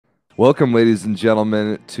Welcome, ladies and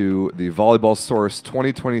gentlemen, to the Volleyball Source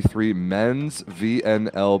 2023 Men's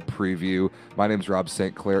VNL Preview. My name is Rob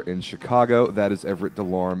St. Clair in Chicago. That is Everett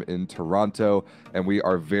Delorme in Toronto, and we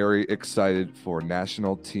are very excited for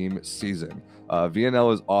national team season.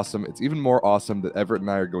 VNL is awesome. It's even more awesome that Everett and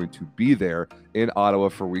I are going to be there in Ottawa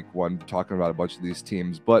for week one, talking about a bunch of these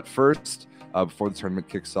teams. But first, before the tournament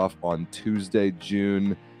kicks off on Tuesday,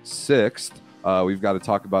 June 6th, we've got to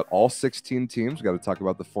talk about all 16 teams. We've got to talk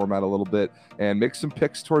about the format a little bit and make some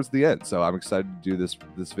picks towards the end. So I'm excited to do this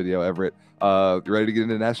video, Everett. You ready to get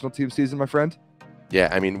into national team season, my friend? Yeah,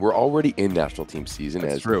 I mean, we're already in national team season.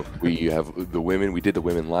 That's as true. We have the women. We did the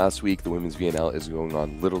women last week. The women's VNL is going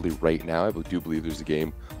on literally right now. I do believe there's a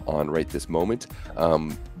game on right this moment.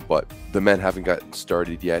 But the men haven't gotten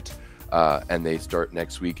started yet, and they start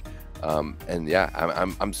next week. And yeah,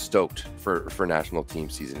 I'm stoked for national team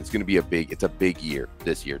season. It's going to be it's a big year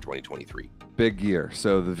this year, 2023. Big year.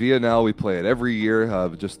 So the VNL, we play it every year,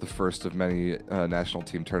 just the first of many national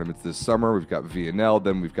team tournaments this summer. We've got VNL,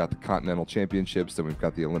 then we've got the Continental Championships, then we've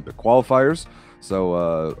got the Olympic qualifiers. So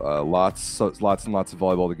lots and lots of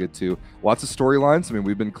volleyball to get to. Lots of storylines. I mean,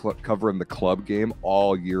 we've been covering the club game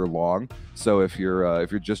all year long. So if you're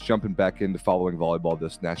just jumping back into following volleyball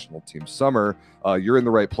this national team summer, you're in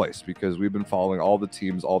the right place, because we've been following all the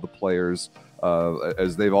teams, all the players,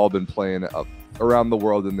 as they've all been playing around the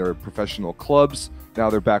world in their professional clubs. Now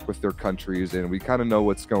they're back with their countries, and we kind of know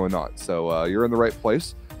what's going on. So you're in the right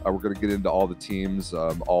place. We're going to get into all the teams,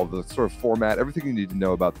 all the sort of format, everything you need to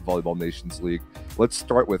know about the Volleyball Nations League. Let's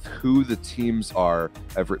start with who the teams are.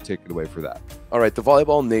 Everett, take it away for that. All right, the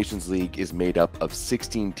Volleyball Nations League is made up of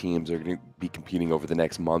 16 teams that are going to be competing over the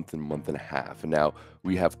next month and a half. And now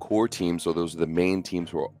we have core teams, so those are the main teams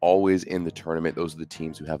who are always in the tournament. Those are the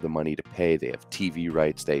teams who have the money to pay. They have TV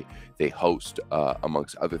rights. They host,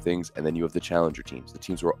 amongst other things. And then you have the challenger teams, the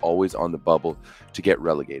teams who are always on the bubble to get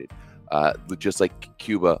relegated. Just like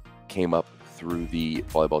Cuba came up through the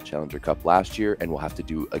Volleyball Challenger Cup last year and will have to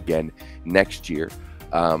do again next year.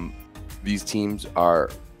 These teams are,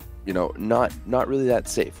 not really that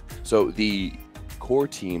safe. So the core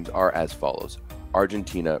teams are as follows: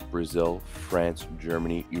 Argentina, Brazil, France,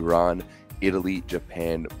 Germany, Iran, Italy,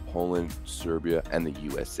 Japan, Poland, Serbia, and the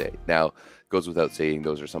USA. Now, it goes without saying,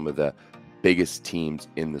 those are some of the biggest teams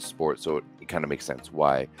in the sport, so it kind of makes sense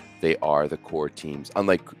why they are the core teams,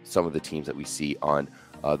 unlike some of the teams that we see on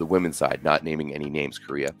the women's side, not naming any names.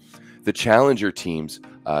 Korea. The challenger teams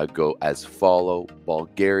go as follow: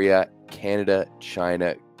 Bulgaria, Canada,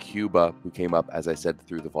 China, Cuba, who came up, as I said,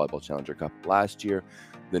 through the Volleyball Challenger Cup last year,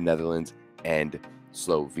 the Netherlands, and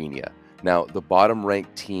Slovenia. Now, the bottom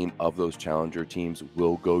ranked team of those challenger teams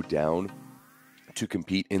will go down to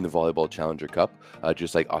compete in the Volleyball Challenger Cup,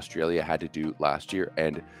 just like Australia had to do last year.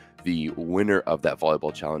 And the winner of that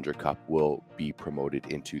Volleyball Challenger Cup will be promoted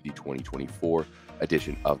into the 2024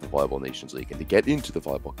 edition of the Volleyball Nations League. And to get into the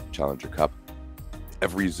Volleyball Challenger Cup,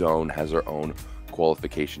 every zone has their own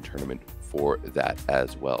qualification tournament for that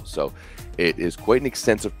as well. So it is quite an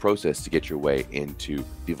extensive process to get your way into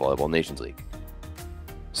the Volleyball Nations League.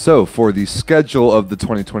 So for the schedule of the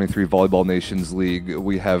 2023 Volleyball Nations League,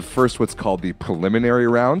 we have first what's called the preliminary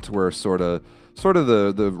round, where sort of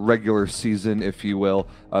the regular season, if you will.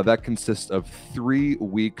 That consists of 3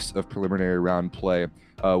 weeks of preliminary round play.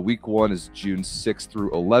 Week 1 is June 6th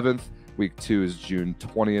through 11th. Week 2 is June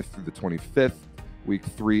 20th through the 25th. Week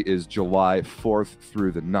 3 is July 4th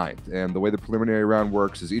through the 9th. And the way the preliminary round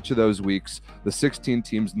works is each of those weeks, the 16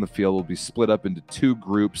 teams in the field will be split up into 2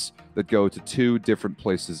 groups that go to 2 different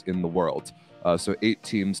places in the world. So 8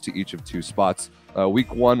 teams to each of 2 spots.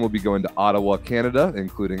 Week 1 will be going to Ottawa, Canada,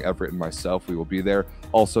 including Everett and myself. We will be there.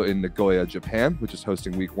 Also in Nagoya, Japan, which is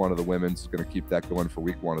hosting week 1 of the women's. Going to keep that going for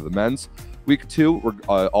week 1 of the men's. Week 2,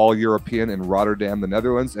 we're all European in Rotterdam, the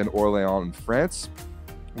Netherlands, and Orléans in France.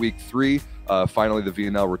 Week 3, finally, the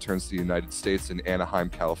VNL returns to the United States in Anaheim,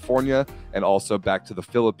 California, and also back to the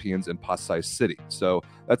Philippines in Pasay City. So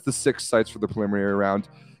that's the 6 sites for the preliminary round.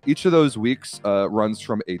 Each of those weeks runs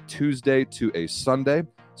from a Tuesday to a Sunday.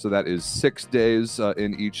 So that is 6 days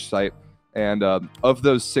in each site. And of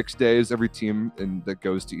those 6 days, every team that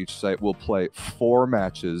goes to each site will play 4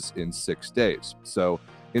 matches in 6 days. So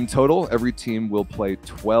in total, every team will play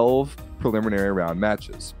 12 preliminary round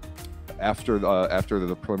matches. After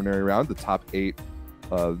the preliminary round, the top 8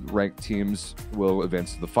 ranked teams will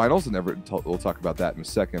advance to the finals, and we'll talk about that in a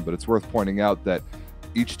second. But it's worth pointing out that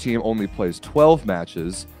each team only plays 12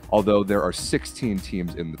 matches, although there are 16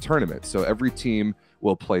 teams in the tournament. So every team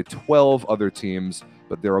will play 12 other teams,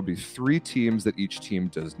 but there will be 3 teams that each team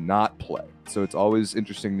does not play. So it's always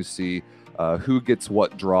interesting to see who gets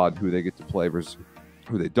what draw and who they get to play versus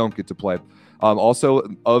who they don't get to play. Also,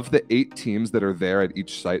 of the 8 teams that are there at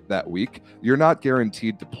each site that week, you're not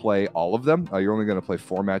guaranteed to play all of them. You're only going to play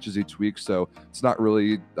 4 matches each week, so it's not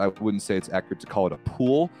really, I wouldn't say it's accurate to call it a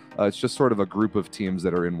pool. It's just sort of a group of teams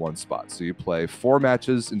that are in one spot. So you play 4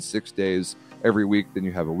 matches in 6 days every week, then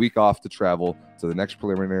you have a week off to travel to the next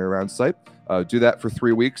preliminary round site. Do that for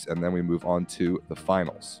 3 weeks, and then we move on to the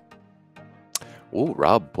finals. Oh,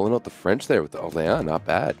 Rob pulling out the French there with the Orléans. Not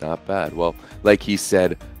bad, not bad. Well, like he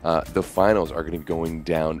said, the finals are going to be going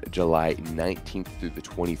down July 19th through the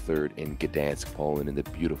 23rd in Gdansk, Poland, in the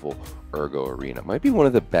beautiful Ergo Arena. Might be one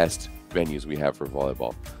of the best venues we have for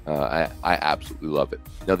volleyball. I absolutely love it.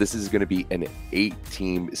 Now, this is going to be an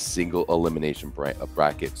 8-team single elimination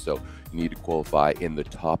bracket, so you need to qualify in the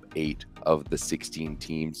top 8 of the 16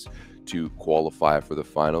 teams to qualify for the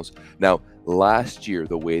finals. Now, last year,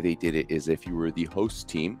 the way they did it is if you were the host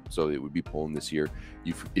team, so it would be Poland this year,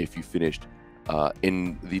 if you finished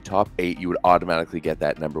in the top 8, you would automatically get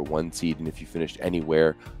that number 1 seed, and if you finished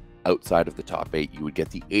anywhere outside of the top 8, you would get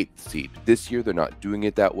the 8th seed. This year, they're not doing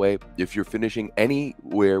it that way. If you're finishing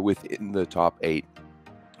anywhere within the top 8,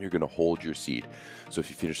 you're going to hold your seed. So if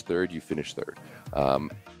you finish 3rd, you finish 3rd.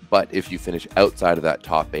 But if you finish outside of that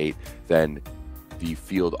top 8, then the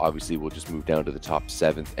field obviously will just move down to the top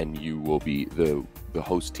 7th, and you will be the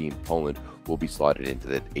host team, Poland, will be slotted into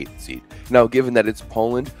the 8th seed. Now, given that it's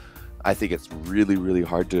Poland, I think it's really, really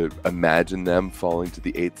hard to imagine them falling to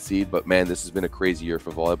the 8th seed. But man, this has been a crazy year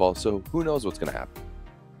for volleyball, so who knows what's going to happen.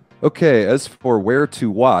 Okay, as for where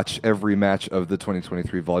to watch every match of the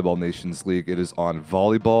 2023 Volleyball Nations League, it is on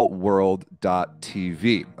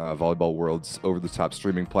volleyballworld.tv. Volleyball World's over-the-top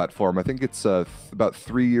streaming platform. I think it's about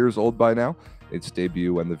 3 years old by now. Its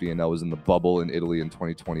debut when the VNL was in the bubble in Italy in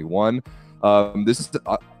 2021. This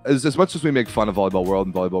is as much as we make fun of Volleyball World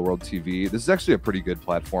and Volleyball World TV, this is actually a pretty good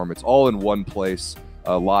platform. It's all in one place,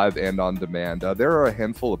 live and on demand. There are a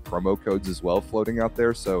handful of promo codes as well floating out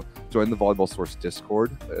there, so join the Volleyball Source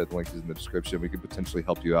Discord. The link is in the description. We could potentially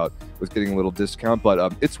help you out with getting a little discount,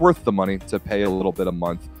 but it's worth the money to pay a little bit a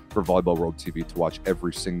month for Volleyball World TV to watch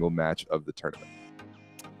every single match of the tournament.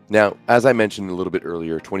 Now, as I mentioned a little bit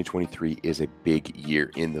earlier, 2023 is a big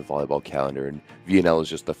year in the volleyball calendar, and VNL is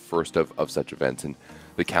just the first of such events. And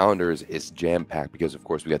the calendar is jam-packed because, of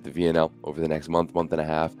course, we got the VNL over the next month and a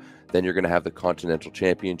half. Then you're going to have the Continental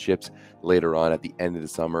Championships later on at the end of the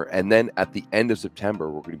summer. And then at the end of September,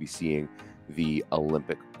 we're going to be seeing the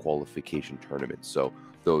Olympic qualification tournament. So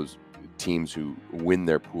those teams who win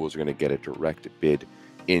their pools are going to get a direct bid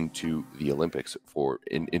into the Olympics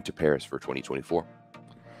into Paris for 2024.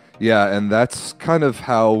 Yeah, and that's kind of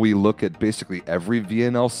how we look at basically every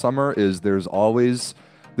VNL summer. Is there's always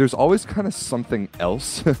kind of something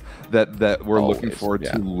else that we're looking forward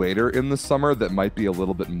to later in the summer that might be a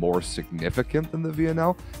little bit more significant than the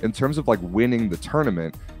VNL in terms of like winning the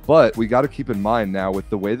tournament. But we got to keep in mind now, with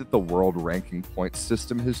the way that the world ranking point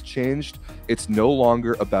system has changed, it's no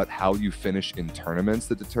longer about how you finish in tournaments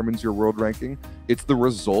that determines your world ranking. It's the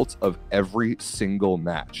result of every single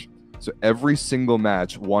match. So every single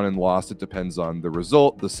match, won and lost, it depends on the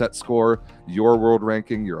result, the set score, your world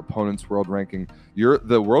ranking, your opponent's world ranking.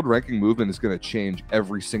 The world ranking movement is going to change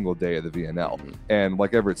every single day of the VNL. And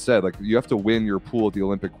like Everett said, like you have to win your pool at the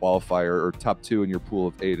Olympic qualifier, or top 2 in your pool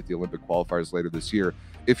of 8 at the Olympic qualifiers later this year.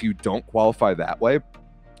 If you don't qualify that way,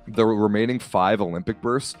 the remaining 5 Olympic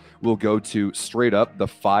berths will go to straight up the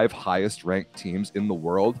 5 highest ranked teams in the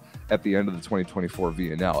world at the end of the 2024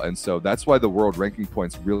 VNL. And so that's why the world ranking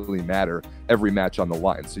points really matter every match on the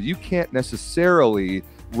line. So you can't necessarily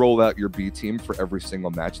roll out your B team for every single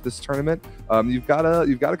match this tournament. You've got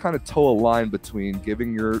to kind of toe a line between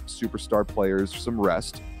giving your superstar players some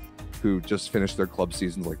rest, who just finished their club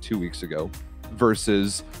seasons like 2 weeks ago,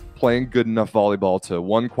 versus playing good enough volleyball to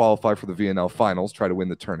 1, qualify for the VNL finals, try to win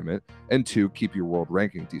the tournament, and 2, keep your world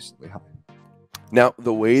ranking decently high. Now,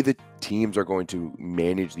 the way the teams are going to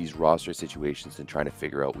manage these roster situations and trying to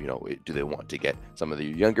figure out, do they want to get some of the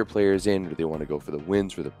younger players in, or do they want to go for the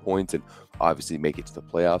wins, for the points, and obviously make it to the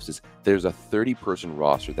playoffs, is there's a 30-person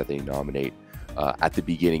roster that they nominate at the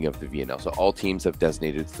beginning of the VNL. So all teams have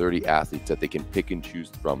designated 30 athletes that they can pick and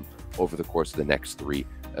choose from over the course of the next 3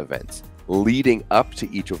 events. Leading up to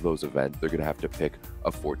each of those events, they're going to have to pick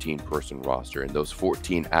a 14-person roster, and those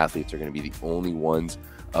 14 athletes are going to be the only ones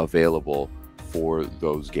available for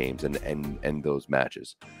those games and those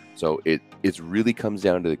matches. So it really comes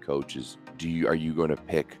down to the coaches. Are you going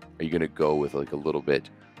to go with like a little bit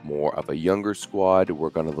more of a younger squad,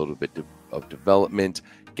 work on a little bit of development,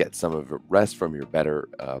 get some of the rest from your better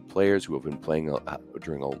players who have been playing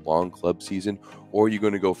during a long club season, or you're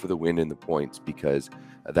going to go for the win and the points because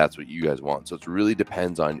that's what you guys want. So it really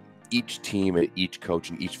depends on each team and each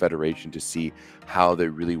coach and each federation to see how they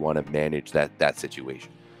really want to manage that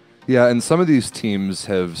situation. Yeah, and some of these teams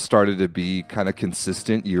have started to be kind of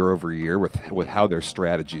consistent year over year with how their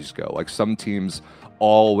strategies go. Like some teams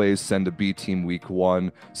always send a B team week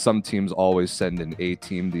 1. Some teams always send an A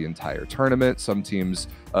team the entire tournament. Some teams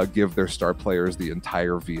give their star players the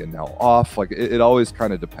entire VNL off. Like it always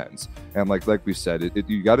kind of depends. And like we said,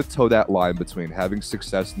 you got to toe that line between having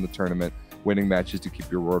success in the tournament, winning matches to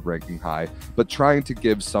keep your world ranking high, but trying to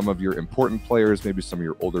give some of your important players, maybe some of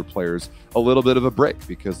your older players, a little bit of a break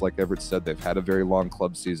because, like Everett said, they've had a very long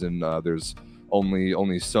club season. There's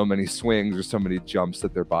only so many swings or so many jumps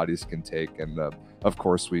that their bodies can take, and of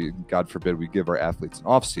course, God forbid, we give our athletes an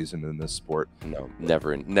off season in this sport. No,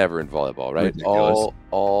 never in volleyball, right? Ridiculous.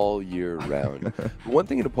 All year round. One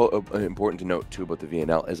thing important to note too about the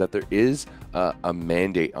VNL is that there is a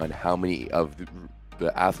mandate on how many of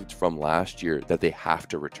the athletes from last year that they have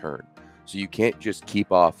to return. So you can't just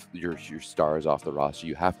keep off your stars off the roster.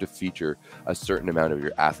 You have to feature a certain amount of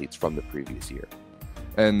your athletes from the previous year.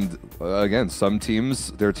 And again, some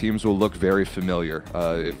teams, their teams will look very familiar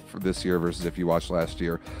this year versus if you watched last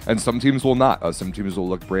year. And some teams will not. Some teams will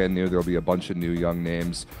look brand new. There'll be a bunch of new young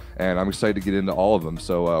names. And I'm excited to get into all of them.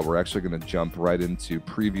 So we're actually going to jump right into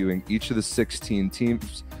previewing each of the 16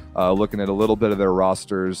 teams, looking at a little bit of their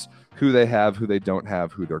rosters, who they have, who they don't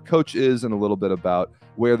have, who their coach is, and a little bit about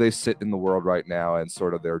where they sit in the world right now and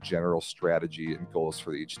sort of their general strategy and goals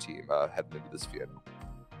for each team heading into this VNL.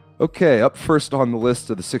 Okay, up first on the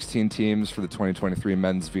list of the 16 teams for the 2023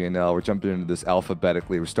 men's VNL, we're jumping into this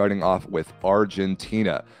alphabetically. We're starting off with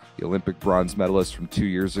Argentina, the Olympic bronze medalist from 2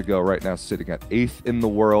 years ago, right now sitting at 8th in the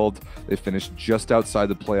world. They finished just outside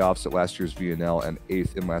the playoffs at last year's VNL and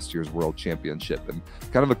 8th in last year's World Championship. And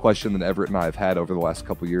kind of a question that Everett and I have had over the last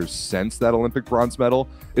couple years since that Olympic bronze medal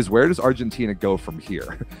is, where does Argentina go from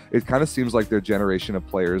here? It kind of seems like their generation of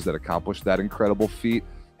players that accomplished that incredible feat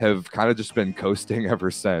have kind of just been coasting ever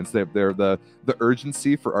since. They're the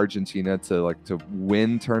urgency for Argentina to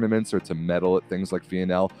win tournaments or to medal at things like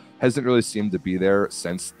VNL hasn't really seemed to be there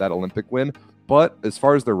since that Olympic win. But as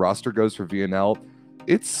far as their roster goes for VNL,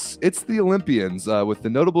 it's the Olympians, with the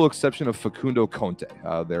notable exception of Facundo Conte,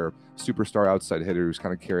 their superstar outside hitter who's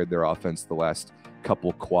kind of carried their offense the last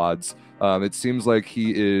couple quads. It seems like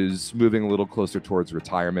he is moving a little closer towards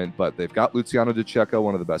retirement, but they've got Luciano Di Cecco,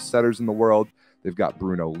 one of the best setters in the world. They've got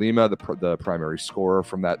Bruno Lima, the primary scorer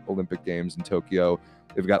from that Olympic Games in Tokyo.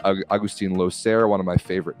 They've got Agustin Loser, one of my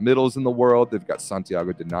favorite middles in the world. They've got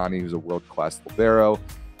Santiago Dinani, who's a world-class libero.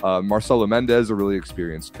 Marcelo Mendez, a really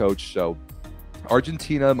experienced coach. So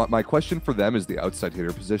Argentina, my question for them is the outside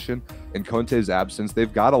hitter position. In Conte's absence,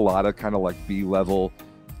 they've got a lot of kind of like B-level,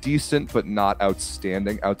 decent but not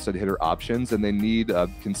outstanding outside hitter options, and they need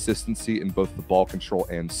consistency in both the ball control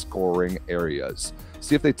and scoring areas.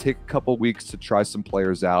 See if they take a couple weeks to try some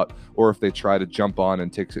players out, or if they try to jump on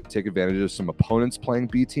and take advantage of some opponents playing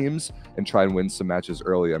B teams and try and win some matches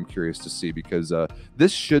early. I'm curious to see, because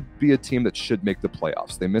this should be a team that should make the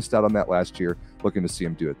playoffs. They missed out on that last year. Looking to see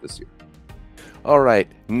them do it this year. All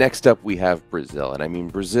right, next up we have Brazil. And I mean,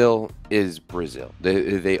 Brazil is Brazil.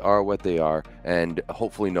 They are what they are, and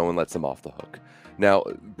hopefully no one lets them off the hook. Now,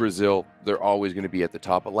 Brazil, they're always going to be at the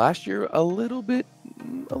top. But last year, a little bit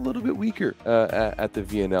weaker at the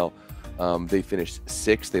VNL. They finished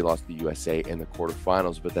 6th. They lost the USA in the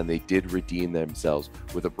quarterfinals, but then they did redeem themselves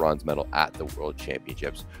with a bronze medal at the World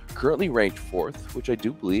Championships. Currently ranked 4th, which I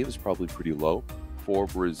do believe is probably pretty low for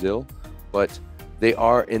Brazil, but they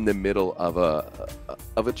are in the middle of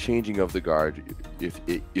a changing of the guard,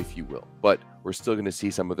 if you will. But we're still going to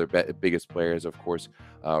see some of their biggest players. Of course,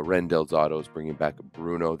 Ren Delgado is bringing back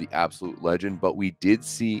Bruno, the absolute legend. But we did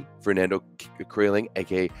see Fernando Kraling,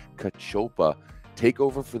 aka Cachopa, take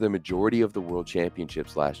over for the majority of the World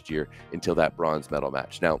Championships last year until that bronze medal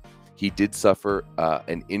match. Now, he did suffer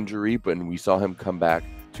an injury, but we saw him come back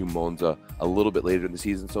to Monza a little bit later in the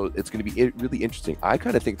season, so it's going to be really interesting. I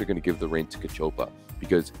kind of think they're going to give the reign to Cachopa,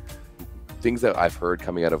 because things that I've heard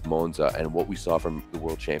coming out of Monza and what we saw from the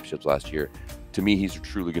World Championships last year, to me, he's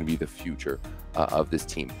truly going to be the future of this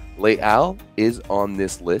team. Leal is on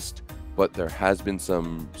this list, but there has been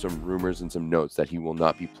some rumors and some notes that he will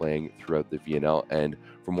not be playing throughout the VNL, and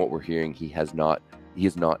from what we're hearing, he is not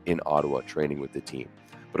in Ottawa training with the team.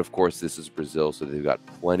 But of course, this is Brazil, so they've got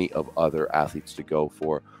plenty of other athletes to go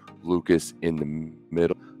for. Lucas in the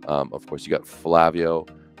middle. Of course, you got Flavio,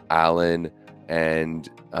 Allen, and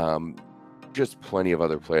just plenty of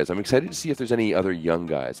other players. I'm excited to see if there's any other young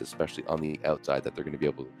guys, especially on the outside, that they're going to be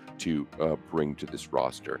able to bring to this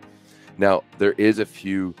roster. Now, there is a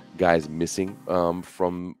few guys missing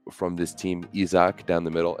from this team. Isaac down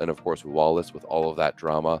the middle, and of course Wallace, with all of that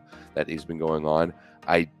drama that has been going on.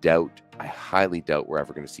 I highly doubt we're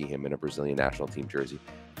ever going to see him in a Brazilian national team jersey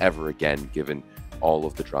ever again, given all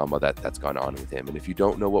of the drama that's gone on with him. And if you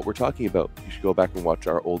don't know what we're talking about, you should go back and watch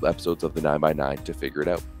our old episodes of the 9x9 to figure it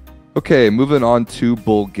out. Okay, moving on to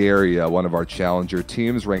Bulgaria, one of our challenger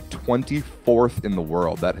teams, ranked 24th in the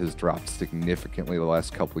world. That has dropped significantly the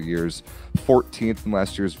last couple of years. 14th in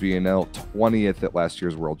last year's VNL, 20th at last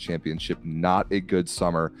year's World Championship. Not a good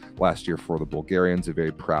summer last year for the Bulgarians, a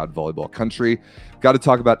very proud volleyball country. Got to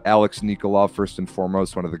talk about Alex Nikolov first and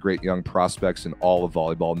foremost, one of the great young prospects in all of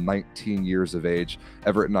volleyball, 19 years of age.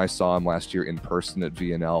 Everett and I saw him last year in person at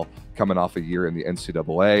VNL, coming off a year in the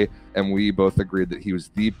NCAA, and we both agreed that he was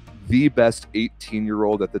the best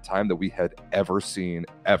 18-year-old at the time that we had ever seen,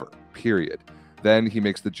 ever, period. Then he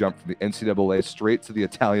makes the jump from the NCAA straight to the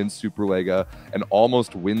Italian Superlega and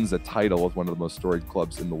almost wins a title with one of the most storied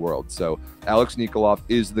clubs in the world. So Alex Nikolov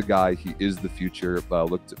is the guy. He is the future.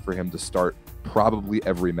 Looked for him to start probably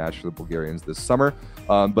every match for the Bulgarians this summer.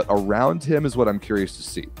 But around him is what I'm curious to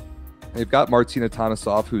see. They've got Martina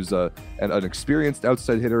Tanasov, who's an experienced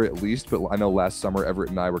outside hitter at least, but I know last summer Everett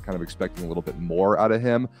and I were kind of expecting a little bit more out of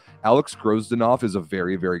him. Alex Grozdanov is a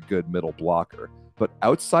very, very good middle blocker. But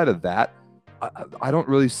outside of that, I don't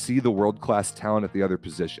really see the world-class talent at the other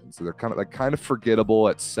positions. So they're kind of forgettable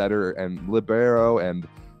at setter and libero and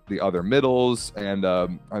the other middles. And I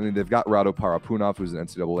mean, they've got Rado Parapunov, who's an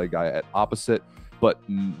NCAA guy at opposite. But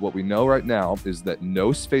what we know right now is that no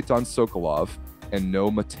Svetan Sokolov and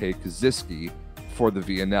no Matej Kaziski for the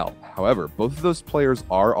VNL. However, both of those players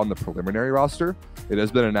are on the preliminary roster. It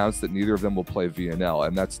has been announced that neither of them will play VNL,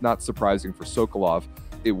 and that's not surprising for Sokolov.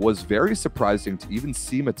 It was very surprising to even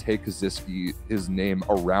see Matej Kaziski, his name,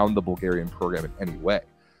 around the Bulgarian program in any way.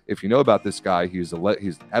 If you know about this guy, he's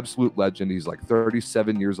an absolute legend. He's like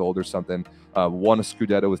 37 years old or something. Won a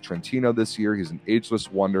Scudetto with Trentino this year. He's an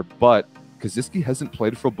ageless wonder, but Kaziski hasn't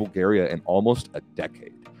played for Bulgaria in almost a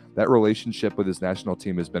decade. That relationship with his national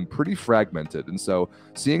team has been pretty fragmented. And so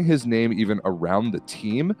seeing his name even around the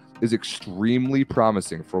team is extremely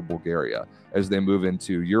promising for Bulgaria as they move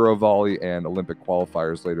into Eurovolley and Olympic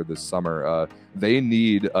qualifiers later this summer. They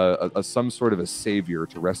need some sort of a savior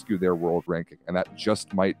to rescue their world ranking. And that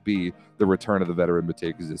just might be the return of the veteran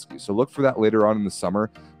Matej Kaziski. So look for that later on in the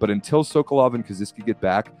summer. But until Sokolov and Kaziski get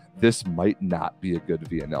back, this might not be a good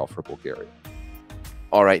VNL for Bulgaria.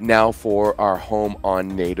 All right, now for our home on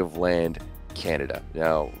native land, Canada.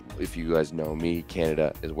 Now, if you guys know me,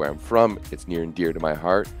 Canada is where I'm from. It's near and dear to my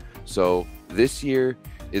heart. So this year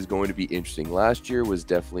is going to be interesting. Last year was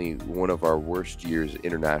definitely one of our worst years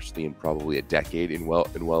internationally in probably a decade, in well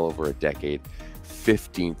over a decade.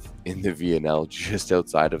 15th in the VNL, just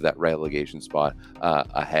outside of that relegation spot,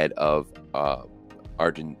 ahead of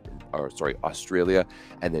Australia,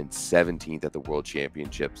 and then 17th at the World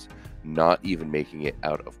Championships, not even making it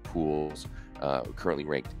out of pools. Currently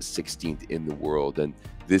ranked 16th in the world, and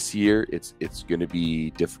this year it's going to be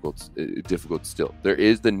difficult still. There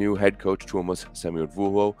is the new head coach Tuomas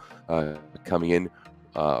Semiodvuho coming in,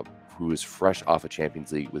 who is fresh off a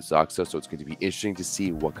Champions League with Zaksa, so it's going to be interesting to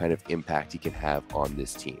see what kind of impact he can have on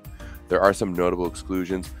this team. There are some notable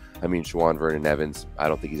exclusions. I mean, Siobhan Vernon Evans, I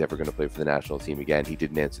don't think he's ever going to play for the national team again. He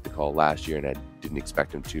didn't answer the call last year, and I didn't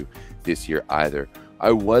expect him to this year either.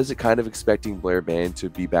 I was kind of expecting Blair Band to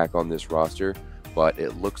be back on this roster, but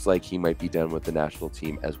it looks like he might be done with the national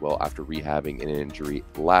team as well after rehabbing an injury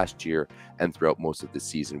last year and throughout most of the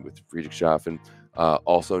season with Friedrichshafen.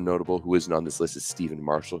 Also notable, who isn't on this list, is Stephen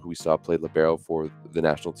Marshall, who we saw play libero for the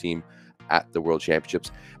national team at the World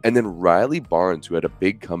Championships. And then Riley Barnes, who had a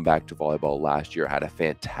big comeback to volleyball last year, had a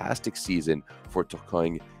fantastic season for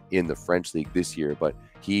Tourcoing in the French League this year, but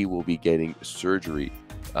he will be getting surgery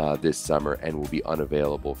this summer and will be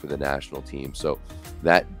unavailable for the national team. So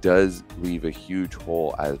that does leave a huge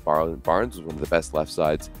hole, as Barnes was one of the best left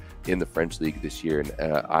sides in the French League this year, and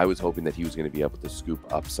I was hoping that he was going to be able to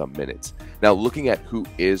scoop up some minutes. Now, looking at who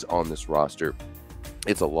is on this roster,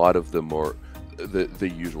 it's a lot of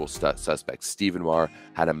the usual suspects. Stephen Marr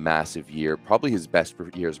had a massive year, probably his best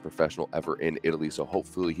year as a professional ever in Italy, so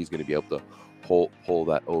hopefully he's going to be able to pull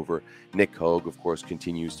that over. Nick Hogue, of course,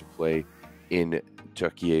 continues to play in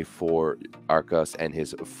Turkey for Arkas and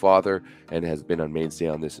his father, and has been a mainstay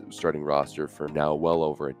on this starting roster for now well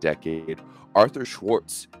over a decade. Arthur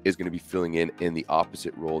Schwartz is going to be filling in the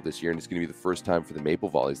opposite role this year, and it's going to be the first time for the Maple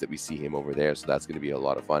Volleys that we see him over there, so that's going to be a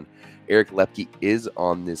lot of fun. Eric Lepke is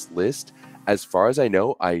on this list. As far as I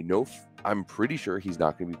know, I'm pretty sure he's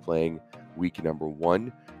not going to be playing week number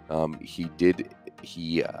 1.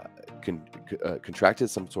 He contracted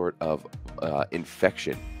some sort of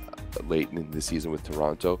infection late in the season with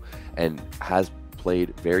Toronto and has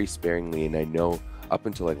played very sparingly, and I know up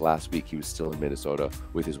until like last week he was still in Minnesota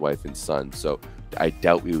with his wife and son, so I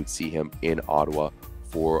doubt we would see him in Ottawa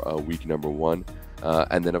for week number 1.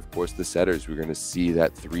 And then of course the setters, we're going to see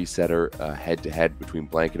that 3-setter head-to-head between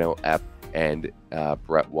Blankenau, Epp, and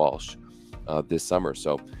Brett Walsh this summer,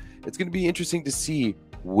 so it's going to be interesting to see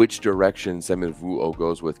which direction Semir Vuo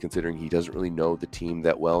goes with, considering he doesn't really know the team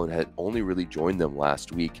that well and had only really joined them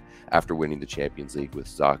last week after winning the Champions League with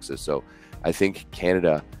Zaxa. So I think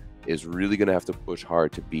Canada is really going to have to push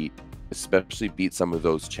hard to especially beat some of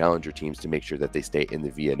those challenger teams to make sure that they stay in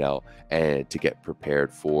the VNL and to get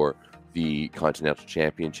prepared for the Continental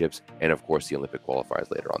Championships and of course the Olympic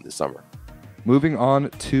qualifiers later on this summer. Moving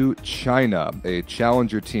on to China, a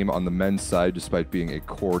challenger team on the men's side, despite being a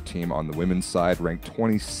core team on the women's side, ranked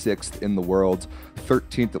 26th in the world,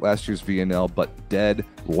 13th at last year's VNL, but dead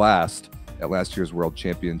last at last year's World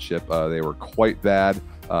Championship. They were quite bad.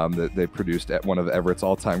 They produced at one of Everett's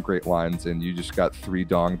all-time great lines, and you just got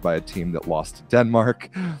 3-donged by a team that lost to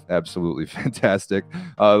Denmark. Absolutely fantastic.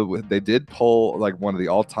 They did pull like one of the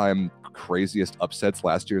all-time craziest upsets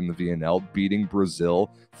last year in the VNL, beating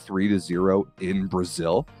Brazil 3-0 in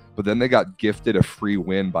Brazil. But then they got gifted a free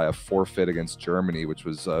win by a forfeit against Germany, which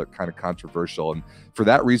was kind of controversial. And for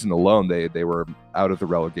that reason alone, they were out of the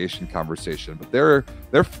relegation conversation. But they're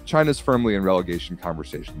China's firmly in relegation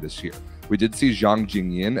conversation this year. We did see Zhang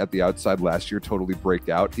Jingyin at the outside last year totally break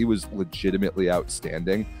out. He was legitimately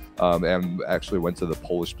outstanding and actually went to the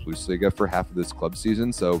Polish Plusliga for half of this club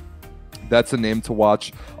season. So that's a name to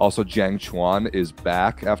watch. Also, Jiang Chuan is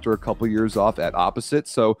back after a couple years off at opposite.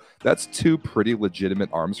 So that's 2 pretty legitimate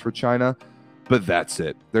arms for China. But that's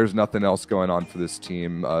it. There's nothing else going on for this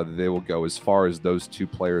team. They will go as far as those 2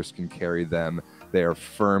 players can carry them. They are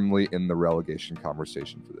firmly in the relegation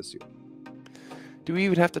conversation for this year. Do we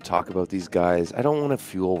even have to talk about these guys? I don't want to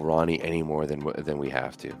fuel Ronnie any more than we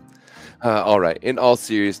have to. All right. In all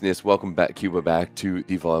seriousness, welcome back, Cuba, back to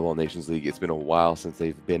the Volleyball Nations League. It's been a while since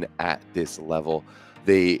they've been at this level.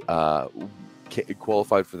 They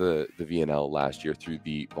qualified for the VNL last year through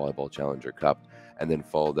the Volleyball Challenger Cup, and then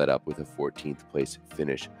followed that up with a 14th place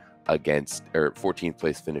finish at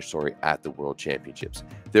the World Championships.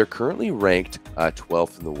 They're currently ranked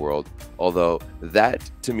 12th in the world, although that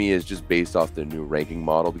to me is just based off the new ranking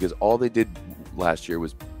model, because all they did last year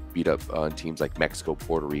was beat up on teams like Mexico,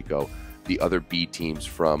 Puerto Rico, the other B teams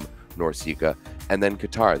from Norseca, and then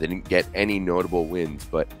Qatar. They didn't get any notable wins,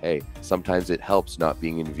 but hey, sometimes it helps not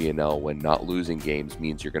being in VNL when not losing games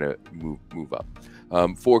means you're going to move up.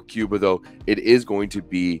 For Cuba, though, it is going to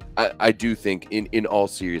be, I do think, in all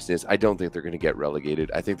seriousness, I don't think they're going to get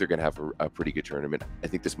relegated. I think they're going to have a pretty good tournament. I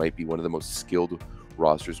think this might be one of the most skilled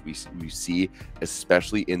rosters we see,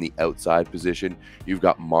 especially in the outside position. You've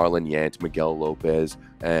got Marlon Yant, Miguel Lopez,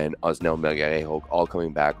 and Osnel Melgarejo all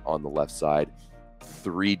coming back on the left side.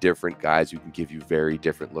 3 different guys who can give you very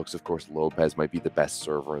different looks. Of course, Lopez might be the best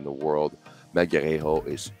server in the world. Melgarejo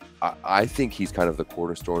is, I think he's kind of the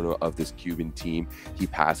cornerstone of this Cuban team. He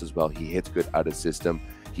passes well. He hits good out of system.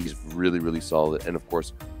 He's really, really solid. And of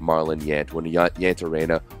course, Marlon Yant. When Yant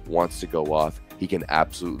Arena wants to go off, he can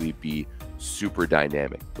absolutely be super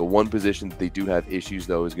dynamic. The one position that they do have issues,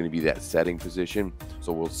 though, is going to be that setting position.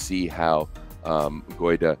 So we'll see how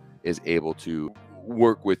Goida is able to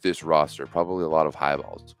work with this roster. Probably a lot of high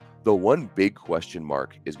balls. The one big question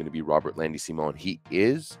mark is going to be Robert Landy Simon. He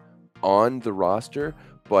is on the roster,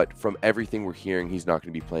 but from everything we're hearing, he's not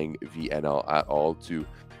going to be playing VNL at all to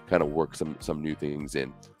kind of work some new things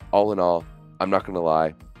in. All in all, I'm not going to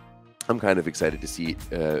lie, I'm kind of excited to see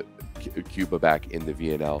Cuba back in the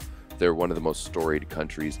VNL. They're one of the most storied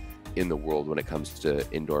countries in the world when it comes to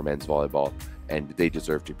indoor men's volleyball, and they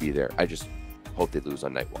deserve to be there. I just hope they lose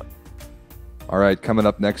on night 1. All right, coming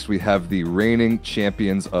up next, we have the reigning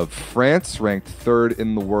champions of France, ranked 3rd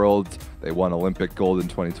in the world. They won Olympic gold in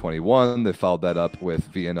 2021. They followed that up with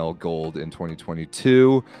VNL gold in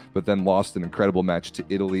 2022, but then lost an incredible match to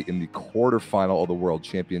Italy in the quarterfinal of the World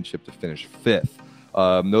Championship to finish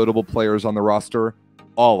 5th. Notable players on the roster,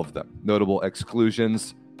 all of them. Notable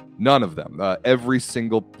exclusions, None of them. Every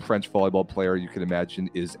single French volleyball player you can imagine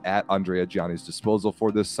is at Andrea Gianni's disposal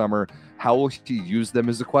for this summer. How will he use them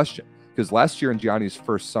is a question. Because last year in Gianni's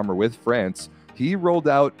first summer with France, he rolled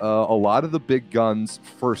out a lot of the big guns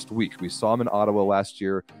first week. We saw him in Ottawa last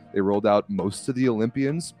year. They rolled out most of the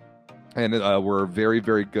Olympians and were very,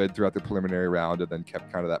 very good throughout the preliminary round, and then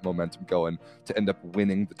kept kind of that momentum going to end up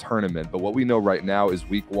winning the tournament. But what we know right now is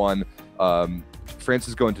week one, France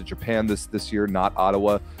is going to Japan this year, not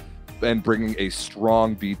Ottawa, and bringing a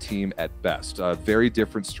strong B team at best. A very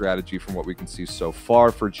different strategy from what we can see so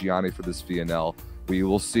far for Gianni for this VNL. We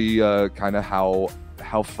will see kind of how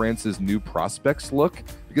France's new prospects look,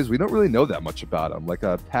 because we don't really know that much about them. Like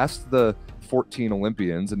past the 14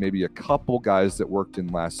 Olympians and maybe a couple guys that worked in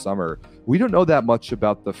last summer, we don't know that much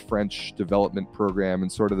about the French development program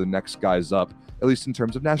and sort of the next guys up, at least in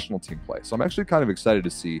terms of national team play. So I'm actually kind of excited to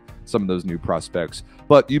see some of those new prospects.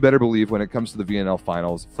 But you better believe when it comes to the VNL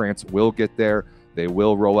finals, France will get there. They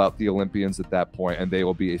will roll out the Olympians at that point, and they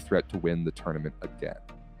will be a threat to win the tournament again.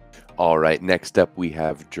 All right, next up we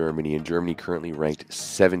have Germany, and Germany currently ranked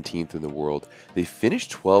 17th in the world. They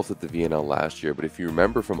finished 12th at the VNL last year, but if you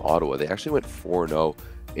remember from Ottawa, they actually went 4-0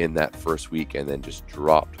 in that first week and then just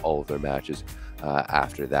dropped all of their matches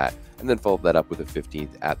after that, and then followed that up with a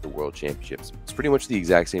 15th at the World Championships. It's pretty much the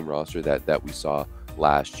exact same roster that we saw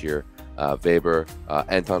last year. Weber,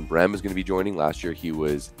 Anton Brem is going to be joining. Last year he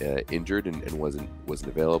was injured and wasn't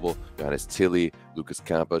available. Johannes Tilly, Lucas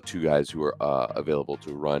Kampa, two guys who are available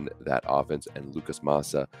to run that offense, and Lucas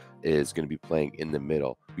Massa is going to be playing in the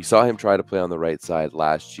middle. We saw him try to play on the right side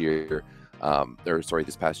last year,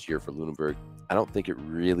 this past year for Lunenburg. I don't think it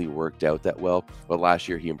really worked out that well, but last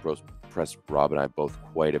year he impressed Rob and I both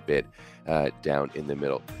quite a bit down in the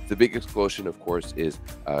middle. The big explosion, of course, is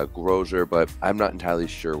Grosjean, but I'm not entirely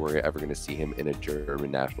sure we're ever going to see him in a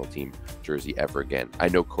German national team jersey ever again. I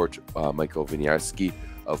know coach Michael Winiarski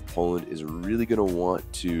of Poland is really going to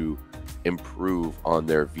want to improve on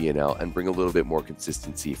their VNL and bring a little bit more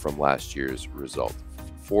consistency from last year's result.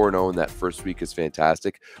 4-0 in that first week is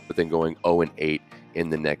fantastic, but then going 0-8 in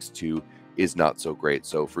the next two is not so great.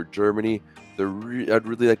 So for Germany, I'd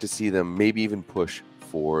really like to see them maybe even push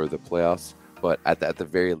for the playoffs, but at the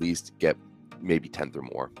very least get maybe 10th or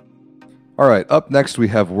more. All right, up next we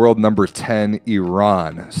have world number 10,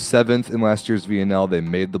 Iran. 7th in last year's VNL. They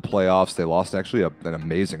made the playoffs. They lost actually an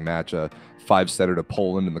amazing match, a 5-setter to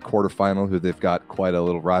Poland in the quarterfinal, who they've got quite a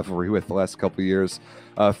little rivalry with the last couple of years.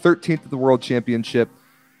 13th at the World Championship.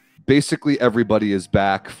 Basically everybody is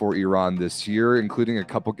back for Iran this year, including a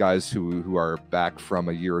couple guys who are back from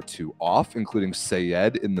a year or two off, including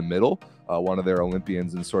Sayed in the middle, one of their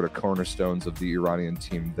Olympians and sort of cornerstones of the Iranian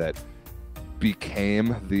team that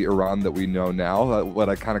became the Iran that we know now, what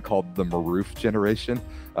I kind of called the Maroof generation,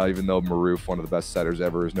 even though Maroof, one of the best setters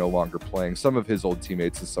ever, is no longer playing. Some of his old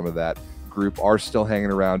teammates and some of that group are still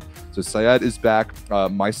hanging around. So Sayed is back.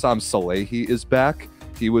 Maisam Salehi is back.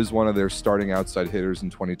 He was one of their starting outside hitters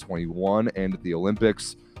in 2021 and at the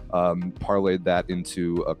Olympics. Parlayed that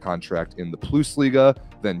into a contract in the Plus Liga,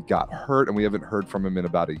 then got hurt, and we haven't heard from him in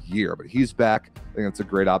about a year. But he's back. I think that's a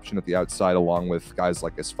great option at the outside, along with guys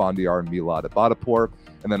like Esfandiar and Milad at Badapur.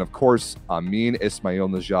 And then, of course, Amin Ismail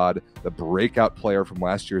Najad, the breakout player from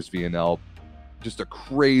last year's VNL. Just a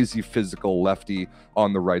crazy physical lefty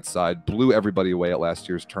on the right side. Blew everybody away at last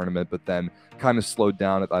year's tournament, but then kind of slowed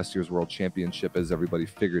down at last year's World Championship as everybody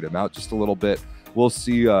figured him out just a little bit. We'll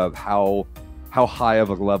see how high of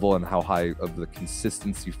a level and how high of the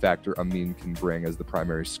consistency factor Amin can bring as the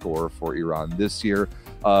primary scorer for Iran this year.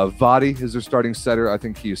 Vadi is their starting setter. I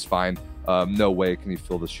think he is fine. No way can he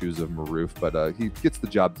fill the shoes of Maroof, but he gets the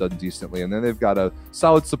job done decently. And then they've got a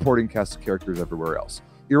solid supporting cast of characters everywhere else.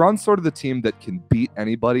 Iran's sort of the team that can beat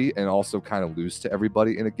anybody and also kind of lose to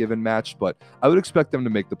everybody in a given match, but I would expect them to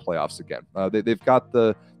make the playoffs again. They've got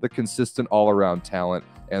the consistent all-around talent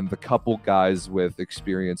and the couple guys with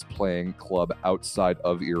experience playing club outside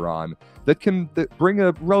of Iran that bring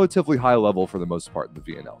a relatively high level for the most part in the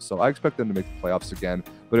VNL. So I expect them to make the playoffs again,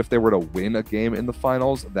 but if they were to win a game in the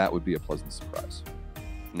finals, that would be a pleasant surprise.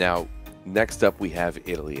 Now, next up we have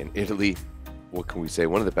Italy, and Italy, what can we say?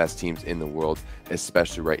 One of the best teams in the world,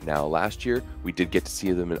 especially right now. Last year, we did get to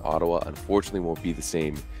see them in Ottawa. Unfortunately, won't be the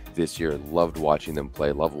same this year. Loved watching them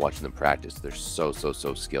play, loved watching them practice. They're so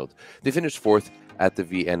skilled. They finished 4th at the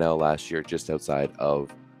VNL last year, just outside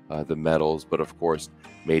of the medals, but of course,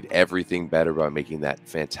 made everything better by making that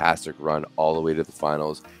fantastic run all the way to the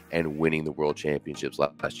finals and winning the World Championships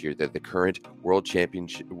last year. They're the current world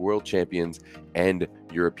champions and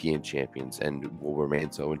European champions, and will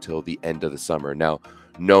remain so until the end of the summer. Now,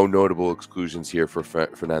 no notable exclusions here for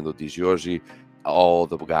Fernando Di Giorgi. all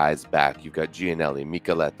the guys back. You've got Gianelli,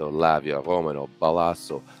 Micheletto, Lavia, Romano,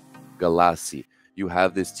 Balasso, Galassi. You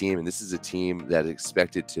have this team, and this is a team that is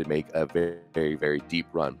expected to make a very, very, very deep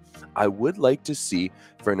run. I would like to see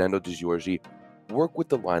Fernando Di Giorgi work with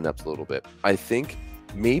the lineups a little bit. I think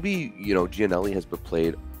maybe, Gianelli's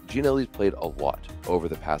played a lot over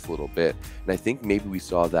the past little bit, and I think maybe we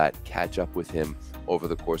saw that catch up with him over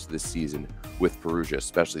the course of this season with Perugia,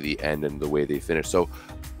 especially the end and the way they finished. So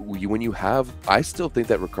I still think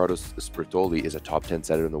that Riccardo Sbertoli is a top 10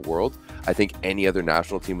 setter in the world. I think any other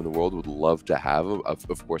national team in the world would love to have him,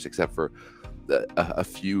 of course, except for a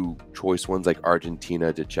few choice ones like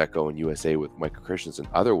Argentina, De Checo, and USA with Michael Christensen.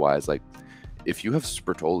 Otherwise, like, if you have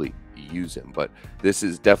Sbertoli, use him. But this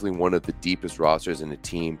is definitely one of the deepest rosters in a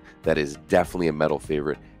team that is definitely a medal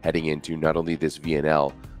favorite heading into not only this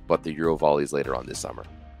VNL, but the Euro Volleys later on this summer.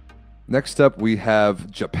 Next up, we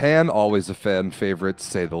have Japan, always a fan favorite, to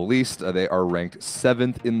say the least. They are ranked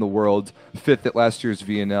 7th in the world, 5th at last year's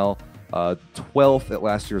VNL, 12th at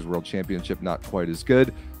last year's World Championship, not quite as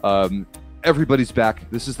good. Everybody's back.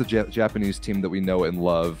 This is the Japanese team that we know and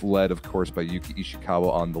love, led, of course, by Yuki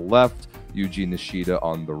Ishikawa on the left, Yuji Nishida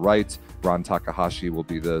on the right. Ron Takahashi will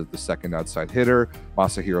be the second outside hitter.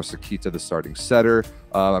 Masahiro Sakita, the starting setter.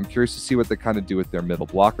 I'm curious to see what they kind of do with their middle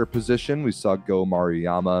blocker position. We saw Go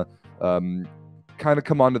Maruyama kind of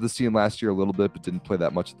come onto the scene last year a little bit, but didn't play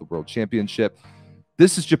that much at the World Championship.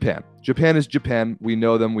 This is Japan. Japan is Japan. We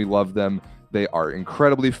know them. We love them. They are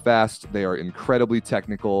incredibly fast. They are incredibly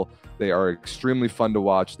technical. They are extremely fun to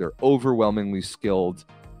watch. They're overwhelmingly skilled.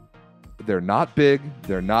 They're not big.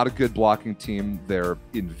 They're not a good blocking team. They're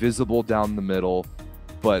invisible down the middle,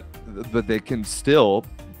 but they can still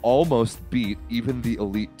almost beat even the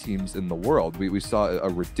elite teams in the world. We saw a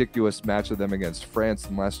ridiculous match of them against France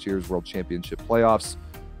in last year's World Championship playoffs.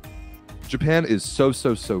 Japan is so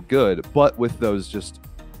good, but with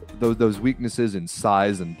those weaknesses in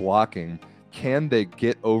size and blocking, can they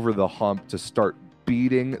get over the hump to start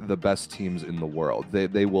beating the best teams in the world?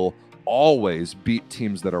 They will always beat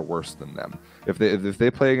teams that are worse than them. If they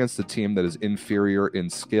play against a team that is inferior in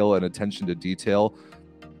skill and attention to detail,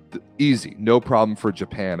 easy, no problem for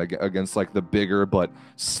Japan against like the bigger but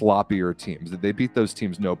sloppier teams. They beat those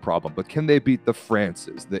teams, no problem. But can they beat the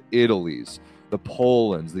Frances, the Italys, the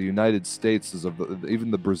Polands, the United States,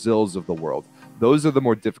 even the Brazils of the world? Those are the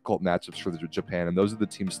more difficult matchups for Japan, and those are the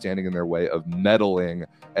teams standing in their way of medaling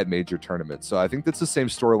at major tournaments. So I think that's the same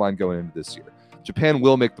storyline going into this year. Japan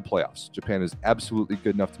will make the playoffs. Japan is absolutely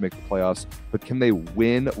good enough to make the playoffs, but can they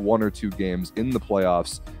win one or two games in the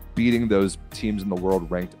playoffs, beating those teams in the world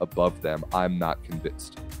ranked above them? I'm not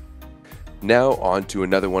convinced. Now on to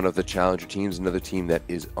another one of the challenger teams, another team that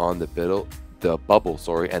is on the bubble,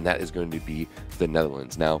 and that is going to be the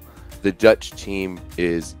Netherlands. Now, the Dutch team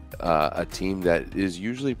is a team that is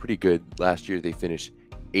usually pretty good. Last year, they finished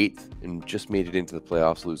 8th and just made it into the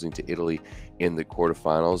playoffs, losing to Italy in the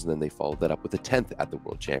quarterfinals, and then they followed that up with a 10th at the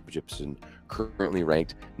World Championships and currently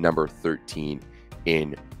ranked number 13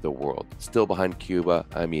 in the world, still behind Cuba.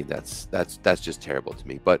 I mean, that's just terrible to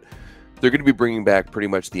me. But they're going to be bringing back pretty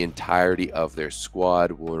much the entirety of their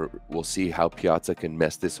squad. We'll see how Piazza can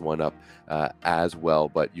mess this one up as well.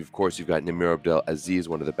 But of course, you've got Namir Abdel Aziz,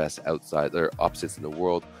 one of the best opposites in the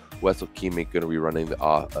world. Wessel Kimmich going to be running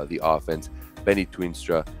the offense. Benny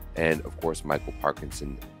Toenstra, and of course Michael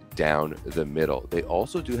Parkinson down the middle. They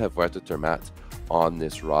also do have Wouter Termat on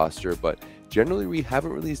this roster, but generally we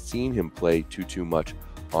haven't really seen him play too much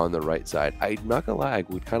on the right side. I'm not gonna lie, I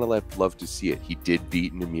would kind of love to see it. He did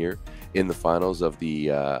beat Namir in the finals of the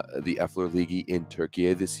Efler Ligi in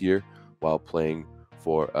Turkey this year while playing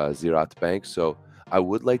for Ziraat Bank. So I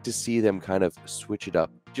would like to see them kind of switch it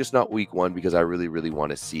up, just not week one, because I really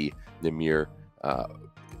want to see Namir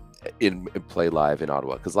in play live in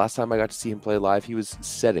Ottawa, because last time I got to see him play live, he was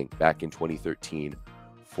setting back in 2013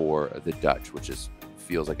 for the Dutch, which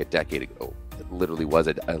feels like a decade ago. It literally was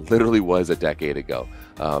a decade ago,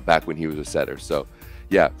 back when he was a setter. So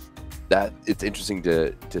yeah, that it's interesting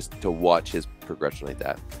to watch his progression like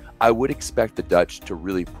that. I would expect the Dutch to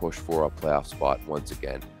really push for a playoff spot once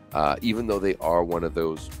again. Even though they are one of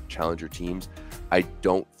those challenger teams, I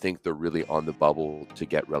don't think they're really on the bubble to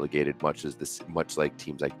get relegated, much like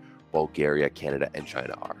teams like Bulgaria, Canada, and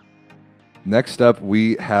China are. Next up,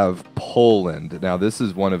 we have Poland. Now, this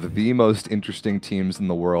is one of the most interesting teams in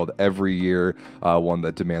the world every year, one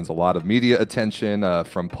that demands a lot of media attention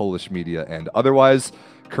from Polish media and otherwise.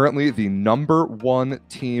 Currently, the #1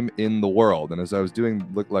 team in the world. And as I was looking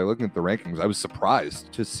at the rankings, I was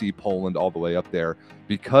surprised to see Poland all the way up there,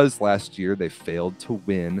 because last year they failed to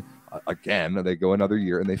win again. They go another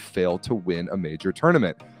year and they fail to win a major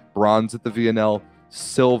tournament. bronze at the VNL,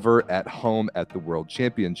 silver at home at the World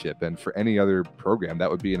Championship. And for any other program, that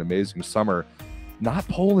would be an amazing summer. Not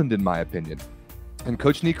Poland, in my opinion. And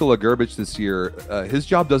Coach Nikola Grbic this year, his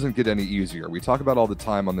job doesn't get any easier. We talk about all the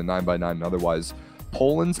time on the 9x9 and otherwise.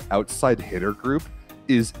 Poland's outside hitter group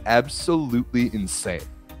is absolutely insane.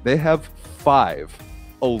 They have 5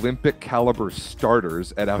 Olympic caliber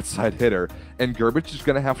starters at outside hitter, and Grbic is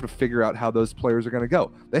going to have to figure out how those players are going to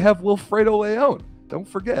go. They have Wilfredo Leon. Don't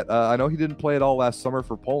forget, I know he didn't play at all last summer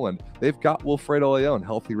for Poland. They've got Wilfredo Leon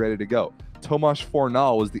healthy, ready to go. Tomasz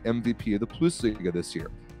Fornal was the MVP of the Plus Liga this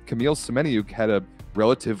year. Kamil Semeniuk had a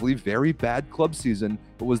relatively very bad club season,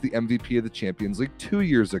 but was the MVP of the Champions League 2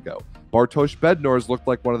 years ago. Bartosz Bednarz looked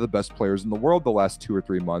like one of the best players in the world the last 2 or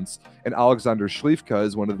 3 months, and Alexander Śliwka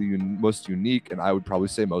is one of the most unique, and I would probably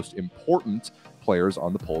say most important players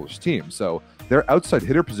on the Polish team. So their outside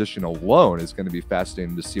hitter position alone is going to be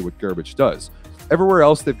fascinating to see what Grbic does. Everywhere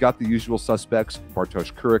else, they've got the usual suspects.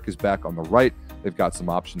 Bartosz Kurek is back on the right. They've got some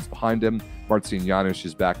options behind him. Marcin Janusz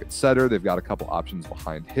is back at setter. They've got a couple options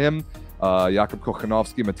behind him. Jakub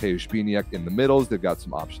Kochanowski, Mateusz Biniak in the middles. They've got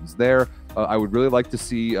some options there. I would really like to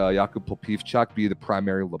see Jakub Popivczak be the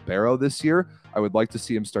primary libero this year. I would like to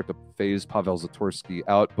see him start to phase Paweł Zatorski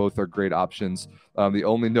out. Both are great options. The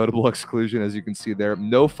only notable exclusion, as you can see there,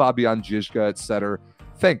 no Fabian Žižka at setter.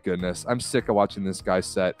 Thank goodness. I'm sick of watching this guy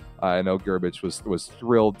set. I know Grbic was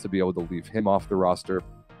thrilled to be able to leave him off the roster.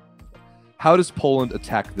 How does Poland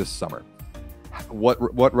attack this summer?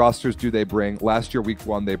 What rosters do they bring? Last year, week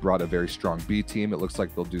 1, they brought a very strong B team. It looks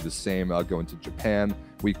like they'll do the same going to Japan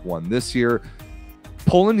week 1 this year.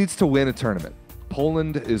 Poland needs to win a tournament.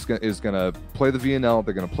 Poland is going to play the VNL.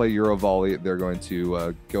 They're going to play Eurovolley. They're going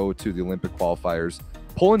to go to the Olympic qualifiers.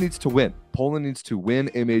 Poland needs to win. Poland needs to win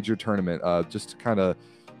a major tournament just to kind of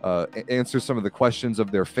answer some of the questions of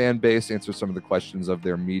their fan base, answer some of the questions of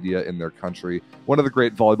their media in their country. One of the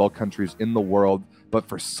great volleyball countries in the world, but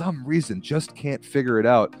for some reason just can't figure it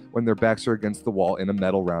out when their backs are against the wall in a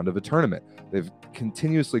medal round of a tournament. They've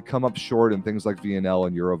continuously come up short in things like VNL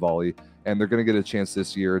and Eurovolley, and they're going to get a chance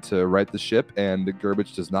this year to right the ship. And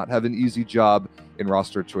Grbic does not have an easy job in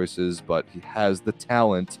roster choices, but he has the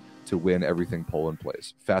talent to win everything Poland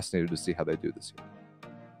plays. Fascinated to see how they do this year.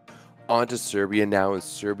 On to Serbia now.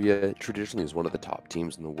 Serbia traditionally is one of the top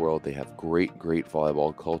teams in the world. They have great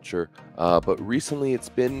volleyball culture, but recently it's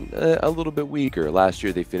been a little bit weaker. Last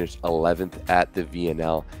year they finished 11th at the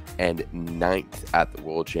VNL and 9th at the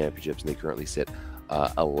World Championships, and they currently sit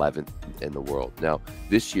 11th in the world. Now,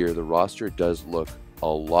 this year the roster does look a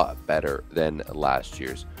lot better than last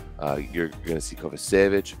year's. You're going to see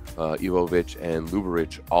Kovacevic, Ivovic, and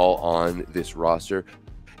Luberic all on this roster.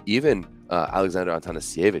 Even Alexander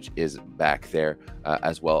Antanasievich is back there,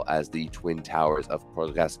 as well as the twin towers of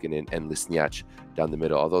Podgaskinen and Lisniak down the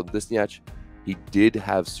middle. Although Lisniak, he did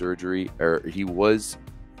have surgery, or he was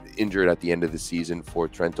injured at the end of the season for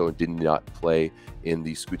Trento and did not play in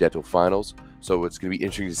the Scudetto finals. So it's going to be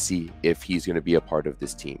interesting to see if he's going to be a part of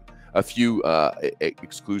this team. A few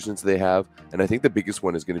exclusions they have, and I think the biggest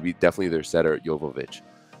one is going to be definitely their setter, Jovovic,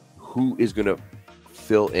 who is going to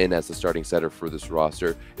fill in as the starting setter for this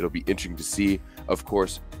roster. It'll be interesting to see. Of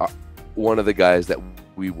course, one of the guys that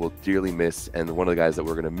we will dearly miss, and one of the guys that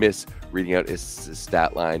we're going to miss reading out his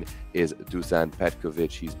stat line, is Dusan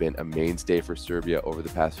Petkovic. He's been a mainstay for Serbia over the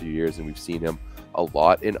past few years, and we've seen him a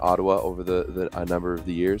lot in Ottawa over a number of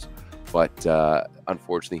the years. But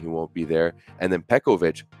unfortunately, he won't be there. And then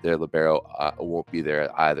Pekovic, their libero, won't be there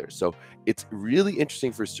either. So it's really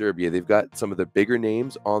interesting for Serbia. They've got some of the bigger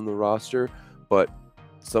names on the roster, but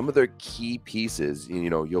some of their key pieces,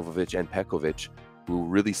 Jovovic and Pekovic, who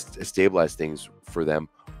really stabilize things for them,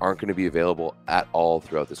 aren't going to be available at all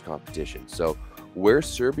throughout this competition. So where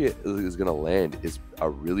Serbia is going to land is a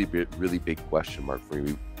really big question mark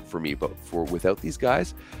for me. But without these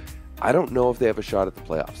guys, I don't know if they have a shot at the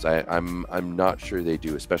playoffs. I'm not sure they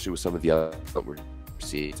do, especially with some of the other that we're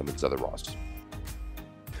seeing, some of these other rosters.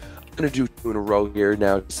 I'm going to do 2 in a row here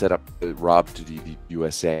now to set up Rob to the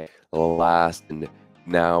USA last, and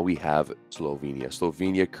now we have Slovenia.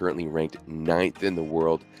 Slovenia currently ranked 9th in the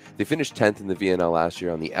world. They finished 10th in the VNL last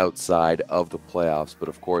year on the outside of the playoffs, but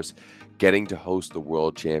of course, getting to host the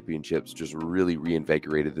World Championships just really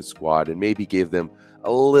reinvigorated the squad and maybe gave them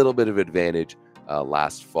a little bit of advantage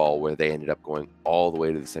last fall, where they ended up going all the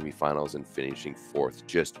way to the semifinals and finishing 4th,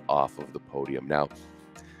 just off of the podium. Now,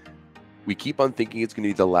 we keep on thinking it's going to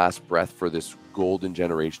be the last breath for this golden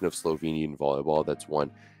generation of Slovenian volleyball that's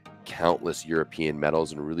won countless European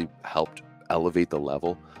medals and really helped elevate the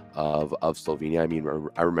level of Slovenia. I mean,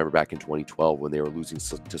 I remember back in 2012 when they were losing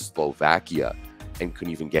to Slovakia and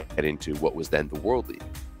couldn't even get into what was then the World League.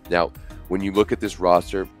 Now, when you look at this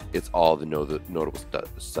roster, it's all the notable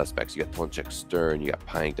suspects. You got Tonchek Stern, you got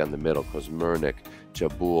Paying down the middle, Kozmernik,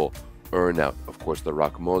 Jabul, Earnout, of course, the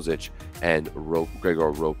Rock Mozic, and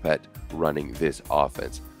Gregor Ropet running this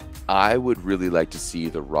offense. I would really like to see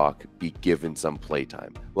the Rock be given some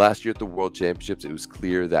playtime. Last year at the World Championships, it was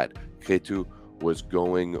clear that Cretu was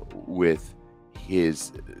going with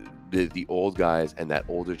the old guys and that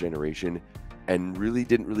older generation, and really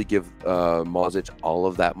didn't really give Mozic all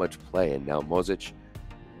of that much play. And now Mozic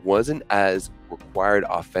wasn't as required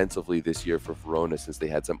offensively this year for Verona, since they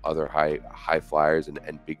had some other high flyers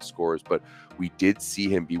and big scorers, but we did see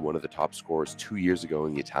him be one of the top scorers 2 years ago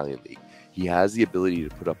in the Italian league. He has the ability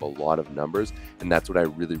to put up a lot of numbers, and that's what I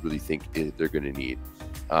really think they're going to need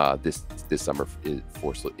this summer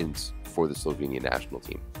for the Slovenian national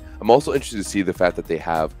team. I'm also interested to see the fact that they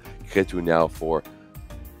have Cretu now for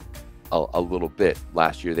a little bit.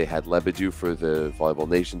 Last year they had Lebedew for the Volleyball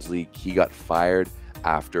Nations League. He got fired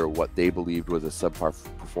after what they believed was a subpar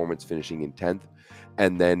performance, finishing in 10th.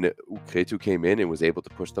 And then Cretu came in and was able to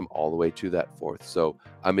push them all the way to that 4th. So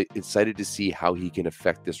I'm excited to see how he can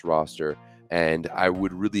affect this roster. And I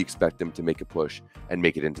would really expect them to make a push and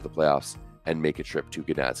make it into the playoffs and make a trip to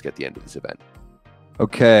Gdansk at the end of this event.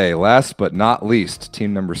 Okay, last but not least,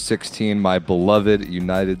 team number 16, my beloved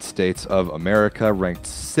United States of America, ranked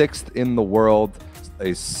 6th in the world.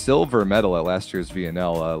 A silver medal at last year's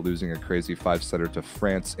VNL, losing a crazy 5-setter to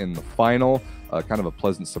France in the final. Kind of a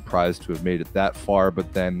pleasant surprise to have made it that far,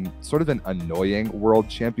 but then sort of an annoying world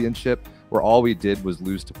championship where all we did was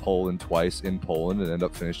lose to Poland twice in Poland and end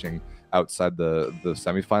up finishing outside the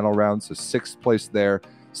semifinal round. So 6th place there,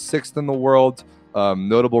 6th in the world.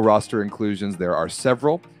 Notable roster inclusions, there are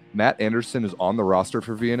several. Matt Anderson is on the roster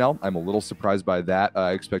for VNL. I'm a little surprised by that.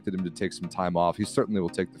 I expected him to take some time off. He certainly will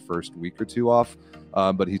take the first week or two off,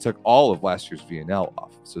 but he took all of last year's VNL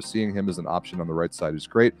off. So seeing him as an option on the right side is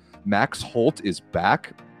great. Max Holt is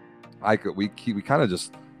back. We kind of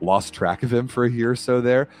just lost track of him for a year or so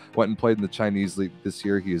there. Went and played in the Chinese league this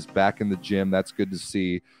year. He is back in the gym. That's good to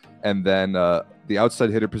see. And then the outside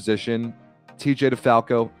hitter position, TJ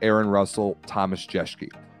DeFalco, Aaron Russell, Thomas Jeschke.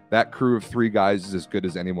 That crew of 3 guys is as good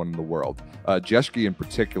as anyone in the world. Jeschke in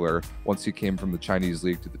particular, once he came from the Chinese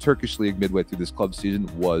league to the Turkish league midway through this club season,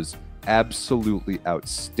 was absolutely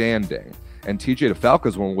outstanding. And TJ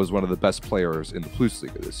DeFalco was one of the best players in the Plus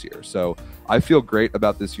Liga this year. So I feel great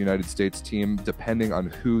about this United States team, depending on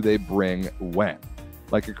who they bring when.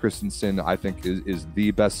 Micah Christensen, I think, is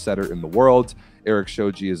the best setter in the world. Eric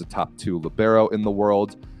Shoji is a top 2 libero in the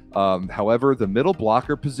world. However, the middle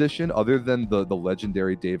blocker position, other than the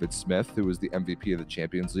legendary David Smith, who was the MVP of the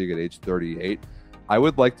Champions League at age 38, I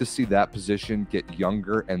would like to see that position get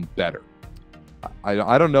younger and better.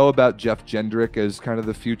 I don't know about Jeff Jendrick as kind of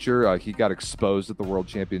the future. He got exposed at the World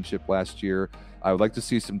Championship last year. I would like to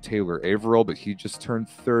see some Taylor Averill, but he just turned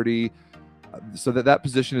 30. So that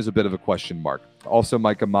position is a bit of a question mark. Also,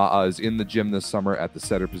 Micah Ma'a is in the gym this summer at the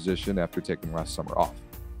setter position after taking last summer off.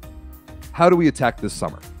 How do we attack this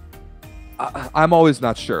summer? I'm always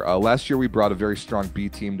not sure. Last year we brought a very strong B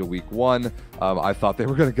team to week 1. I thought they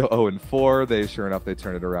were going to go 0-4. Sure enough, they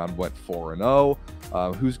turned it around, went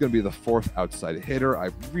 4-0. Who's going to be the 4th outside hitter? I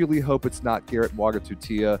really hope it's not Garrett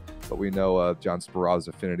Mwagatutia, but we know John Spara's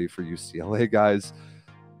affinity for UCLA guys.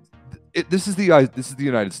 This is the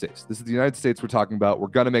United States. This is the United States we're talking about. We're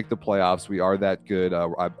going to make the playoffs. We are that good.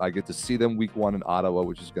 I get to see them week 1 in Ottawa,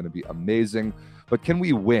 which is going to be amazing. But can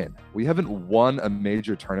we win? We haven't won a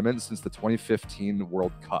major tournament since the 2015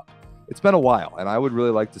 World Cup. It's been a while, and I would really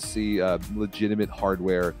like to see legitimate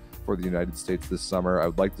hardware for the United States this summer. I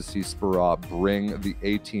would like to see Spara bring the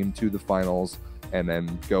A team to the finals and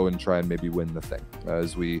then go and try and maybe win the thing.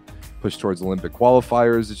 As we push towards Olympic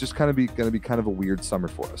qualifiers, it's just going to be kind of a weird summer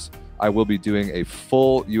for us. I will be doing a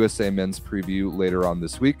full USA men's preview later on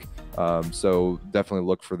this week, so definitely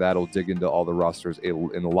look for that. I'll dig into all the rosters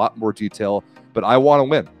in a lot more detail, but I want to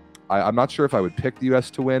win. I'm not sure if I would pick the U.S.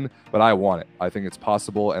 to win, but I want it. I think it's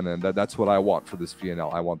possible, and then that's what I want for this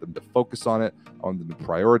VNL. I want them to focus on it, I want them to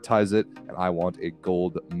prioritize it, and I want a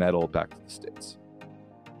gold medal back to the States.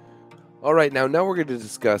 All right, now we're going to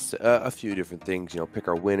discuss a few different things. Pick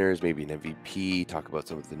our winners, maybe an MVP, talk about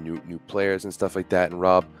some of the new players and stuff like that. And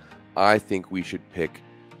Rob, I think we should pick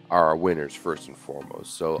our winners first and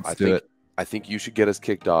foremost. So I think you should get us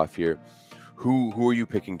kicked off here. Who are you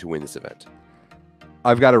picking to win this event?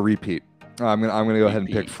 I've got to repeat. I'm gonna go ahead and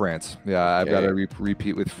pick France. Yeah, I've got to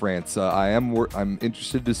repeat with France. I'm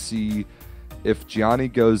interested to see If Gianni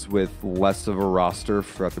goes with less of a roster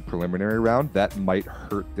throughout the preliminary round, that might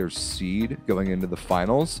hurt their seed going into the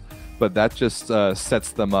finals. But that just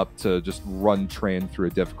sets them up to just run train through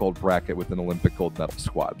a difficult bracket with an Olympic gold medal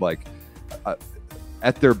squad. Like,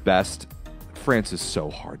 at their best, France is so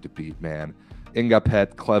hard to beat, man.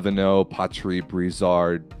 Ngapet, Clevenot, Patry,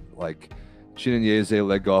 Brizard, like Chinese,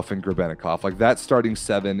 Legoff, and Grebenikov. Like, that starting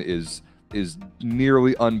seven is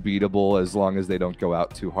nearly unbeatable as long as they don't go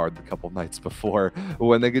out too hard the couple nights before.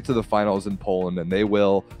 When they get to the finals in Poland, and they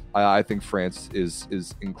will, I think France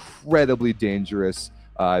is incredibly dangerous.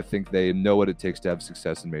 I think they know what it takes to have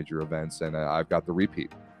success in major events, and I've got the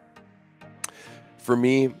repeat. For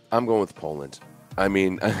me, I'm going with Poland. I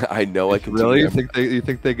mean, I know I can. Really? You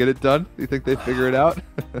think they get it done? You think they figure it out?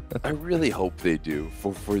 I really hope they do,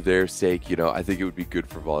 for their sake. You know, I think it would be good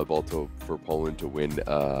for volleyball for Poland to win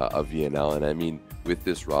a VNL. And I mean, with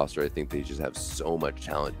this roster, I think they just have so much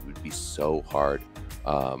talent. It would be so hard.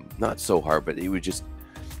 Not so hard, but it would just.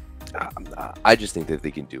 I just think that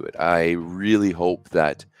they can do it. I really hope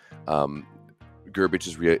that Grbić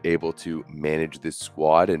is able to manage this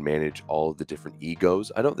squad and manage all of the different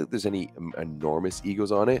egos. I don't think there's any enormous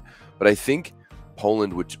egos on it, but I think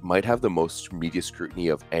Poland, which might have the most media scrutiny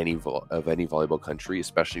of any volleyball country,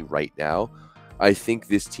 especially right now, I think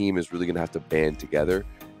this team is really going to have to band together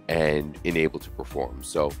and enable to perform.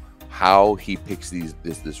 So how he picks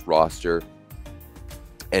this roster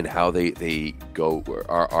and how they go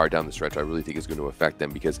are down the stretch, I really think is going to affect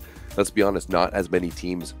them, because let's be honest, not as many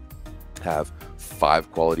teams have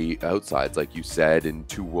 5 quality outsides, like you said, and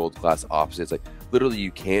 2 world-class opposites. Like, literally,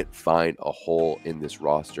 you can't find a hole in this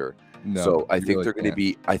roster. No, so I think they're going to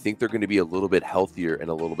be. I think they're going to be a little bit healthier and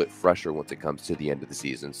a little bit fresher once it comes to the end of the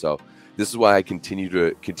season. So this is why I continue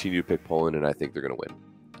to pick Poland, and I think they're going to win.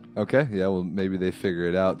 Okay, yeah, well, maybe they figure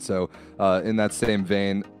it out. So in that same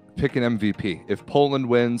vein, pick an MVP. If Poland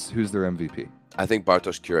wins, who's their MVP? I think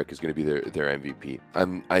Bartosz Kurek is going to be their MVP.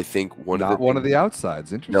 I think one of the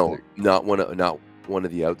outsides. Interesting. No, not one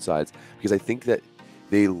of the outsides, because I think that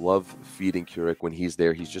they love feeding Kurek when he's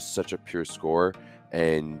there. He's just such a pure scorer,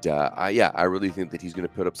 and I really think that he's going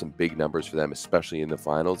to put up some big numbers for them, especially in the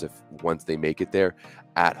finals once they make it there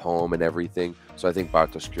at home and everything. So I think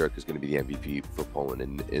Bartosz Kurek is going to be the MVP for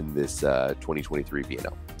Poland in this 2023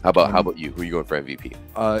 VNL. How about you? Who are you going for MVP?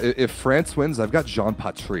 If France wins, I've got Jean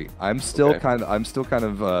Patry. I'm still kind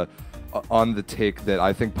of on the take that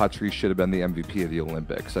I think Patry should have been the MVP of the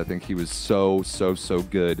Olympics. I think he was so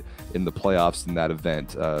good in the playoffs in that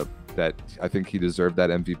event. That I think he deserved that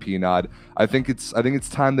MVP nod. I think it's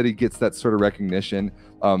time that he gets that sort of recognition.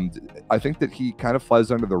 I think that he kind of flies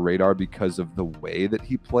under the radar because of the way that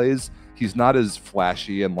he plays. He's not as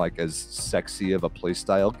flashy and like as sexy of a play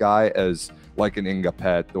style guy as like an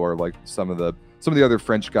Ngapet or like some of the other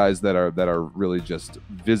French guys that are really just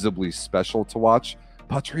visibly special to watch.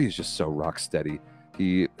 Patry is just so rock steady.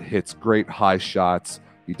 He hits great high shots.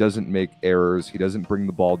 He doesn't make errors. He doesn't bring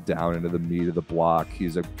the ball down into the meat of the block.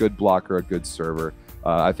 He's a good blocker, a good server.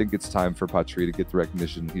 I think it's time for Patry to get the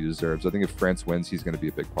recognition he deserves. I think if France wins, he's going to be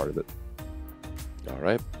a big part of it. All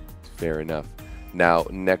right. Fair enough. Now,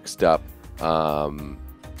 next up,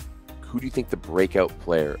 who do you think the breakout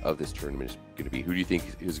player of this tournament is going to be? Who do you think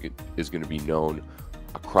is going to be known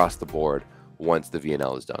across the board once the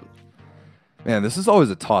VNL is done? Man, this is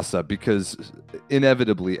always a toss-up because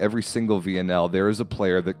inevitably every single VNL there is a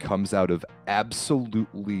player that comes out of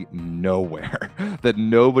absolutely nowhere that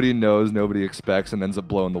nobody knows, nobody expects, and ends up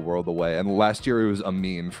blowing the world away. And last year it was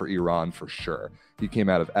Amin for Iran for sure. He came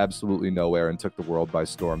out of absolutely nowhere and took the world by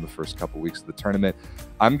storm the first couple weeks of the tournament.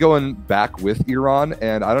 I'm going back with Iran,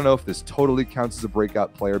 and I don't know if this totally counts as a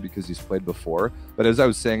breakout player because he's played before, but as I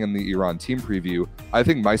was saying in the Iran team preview, I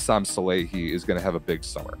think Maysam Salehi is going to have a big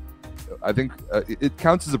summer. I think it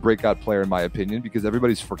counts as a breakout player in my opinion because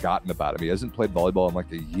everybody's forgotten about him. He hasn't played volleyball in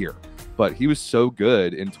like a year, but he was so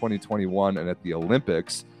good in 2021 and at the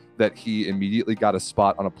Olympics that he immediately got a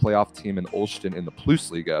spot on a playoff team in Olsztyn in the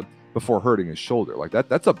Plusliga before hurting his shoulder. Like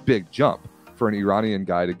that's a big jump for an Iranian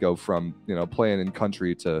guy to go from, playing in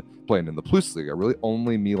country to playing in the Plusliga. Really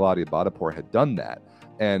only Milad Ibadapur had done that.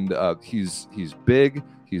 And he's big.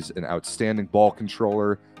 He's an outstanding ball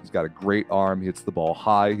controller. He's got a great arm. He hits the ball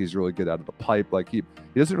high. He's really good out of the pipe. Like he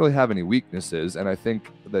doesn't really have any weaknesses. And I think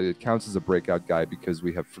that it counts as a breakout guy because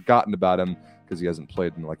we have forgotten about him because he hasn't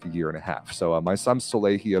played in like a year and a half. So Maysam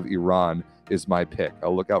Salehi of Iran is my pick.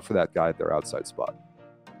 I'll look out for that guy at their outside spot.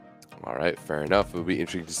 All right, fair enough. It'll be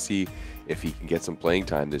interesting to see if he can get some playing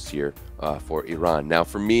time this year for Iran. Now,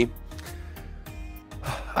 for me,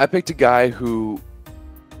 I picked a guy who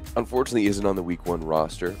unfortunately isn't on the week 1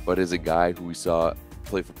 roster, but is a guy who we saw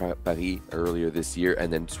play for Paris earlier this year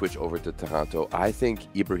and then switch over to Toronto. I think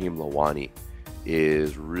Ibrahim Lawani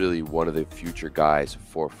is really one of the future guys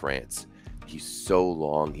for France. He's so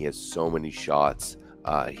long. He has so many shots.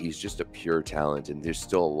 He's just a pure talent, and there's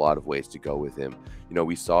still a lot of ways to go with him. You know,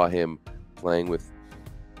 we saw him playing with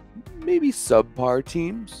maybe subpar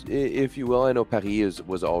teams, if you will. I know Paris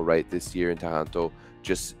was all right this year, in Toronto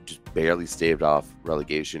just barely staved off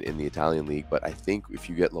relegation in the Italian league. But I think if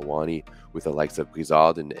you get Lawani with the likes of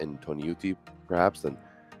Brizard and Toniutti, perhaps, then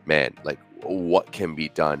man, like, what can be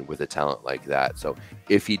done with a talent like that? So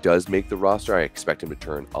if he does make the roster, I expect him to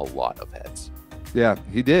turn a lot of heads. Yeah,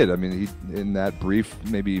 he did. I mean, he in that brief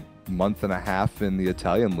maybe month and a half in the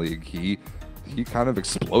Italian league, he kind of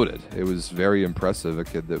exploded. It was very impressive. A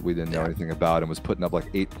kid that we didn't know anything about and was putting up like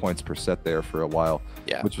 8 points per set there for a while,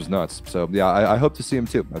 which was nuts. So yeah, I hope to see him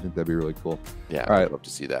too. I think that'd be really cool. Yeah, all right, I'd love to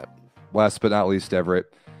see that. Last but not least,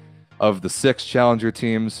 Everett, of the 6 challenger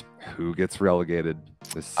teams, who gets relegated?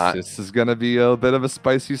 This is going to be a bit of a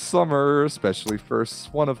spicy summer, especially for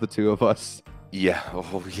one of the two of us. Yeah,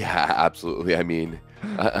 oh yeah, absolutely. I mean,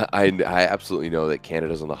 I absolutely know that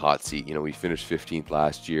Canada's on the hot seat. You know, we finished 15th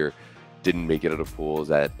last year, didn't make it out of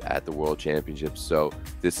pools at the World Championships. So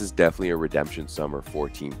this is definitely a redemption summer for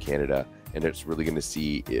Team Canada. And it's really going to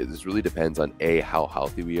see, this really depends on A, how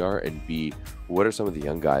healthy we are, and B, what are some of the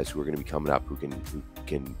young guys who are going to be coming up who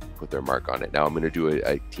can put their mark on it. Now I'm going to do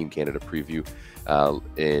a Team Canada preview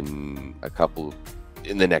in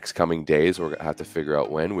the next coming days. We're going to have to figure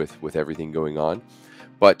out when with everything going on.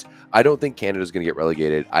 But I don't think Canada's going to get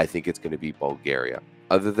relegated. I think it's going to be Bulgaria.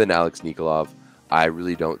 Other than Alex Nikolov, I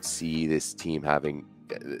really don't see this team having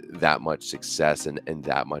that much success and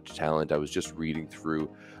that much talent. I was just reading through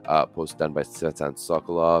a post done by Svetan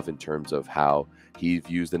Sokolov in terms of how he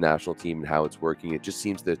views the national team and how it's working. It just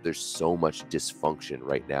seems that there's so much dysfunction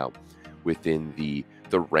right now within the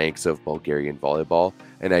ranks of Bulgarian volleyball,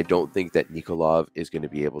 and I don't think that Nikolov is going to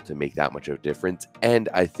be able to make that much of a difference. And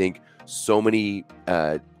I think so many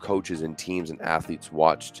coaches and teams and athletes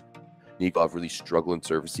watched Nikolov really struggle in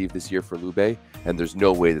serve receive this year for Lube, and there's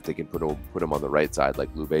no way that they can put him on the right side like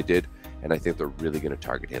Lube did, and I think they're really going to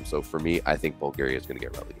target him. So for me, I think Bulgaria is going to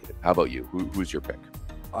get relegated. How about you? Who's your pick?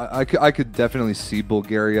 I could definitely see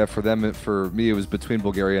Bulgaria. For them, for me, it was between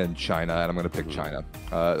Bulgaria and China, and I'm going to pick China.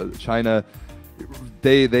 China,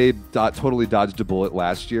 they totally dodged a bullet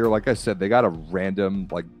last year. Like I said, they got a random,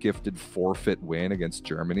 like, gifted forfeit win against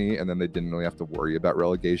Germany, and then they didn't really have to worry about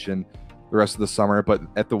relegation the rest of the summer. But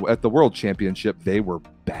at the World Championship, they were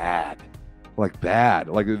bad, like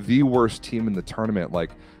the worst team in the tournament,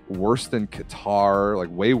 like worse than Qatar, like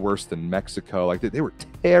way worse than Mexico. Like they were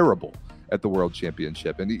terrible at the World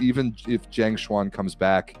Championship. And even if Zhang Xuan comes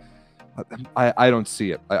back, I don't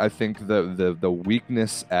see it. I think the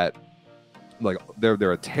weakness at, like,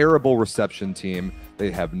 they're a terrible reception team.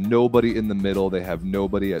 They have nobody in the middle. They have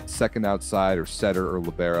nobody at second outside or setter or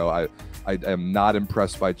libero. I am not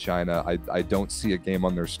impressed by China. I don't see a game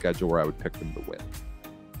on their schedule where I would pick them to win.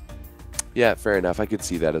 Yeah, fair enough. I could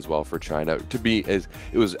see that as well for China.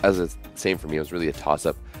 Same for me. It was really a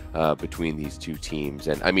toss-up between these two teams,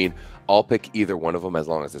 and I mean, I'll pick either one of them as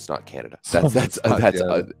long as it's not Canada.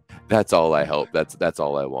 That's all I hope. That's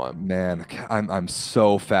all I want. Man, I'm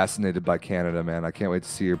so fascinated by Canada, man. I can't wait to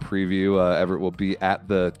see your preview. Everett will be at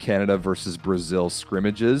the Canada versus Brazil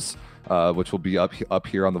scrimmages, which will be up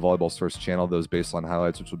here on the Volleyball Source channel, those baseline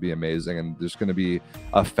highlights, which will be amazing. And there's going to be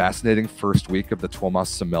a fascinating first week of the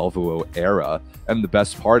Tuomas Samelvuo era. And the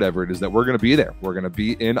best part, Everett, is that we're going to be there. We're going to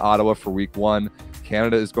be in Ottawa for week 1.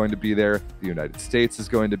 Canada is going to be there. The United States is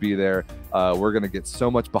going to be there. We're going to get so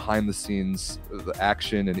much behind the scenes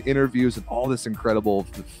action and interviews and all this incredible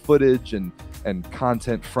footage and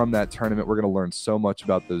content from that tournament. We're going to learn so much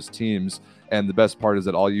about those teams. And the best part is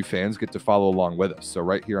that all you fans get to follow along with us. So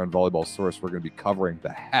right here on Volleyball Source, we're going to be covering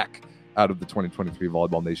the heck out of the 2023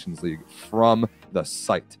 Volleyball Nations League from the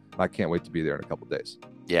site. I can't wait to be there in a couple days.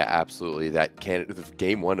 Yeah, absolutely.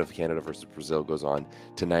 Game 1 of Canada versus Brazil goes on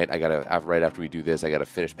tonight. Right after we do this, I gotta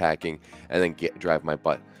finish packing and then drive my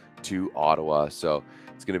butt to Ottawa. So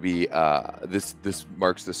it's gonna be this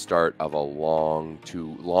marks the start of a long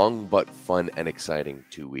but fun and exciting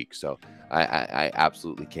 2 weeks. So I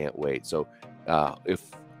absolutely can't wait. So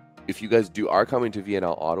if you guys are coming to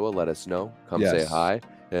Vienna, Ottawa, let us know. Come say hi.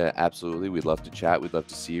 Absolutely, we'd love to chat. We'd love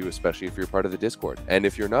to see you, especially if you're part of the Discord. And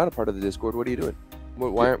if you're not a part of the Discord, what are you doing?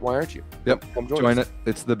 Why aren't you? Yep, come join it.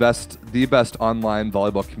 It's the best online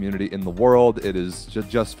volleyball community in the world. It is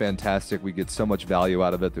just fantastic. We get so much value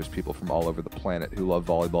out of it. There's people from all over the planet who love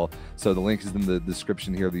volleyball. So the link is in the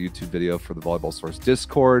description here of the YouTube video for the Volleyball Source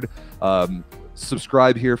Discord.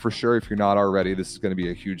 subscribe here for sure if you're not already. This is going to be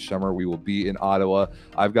a huge summer. We will be in Ottawa.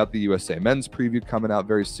 I've got the USA men's preview coming out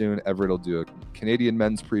very soon. Everett will do a Canadian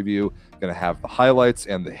men's preview. Going to have the highlights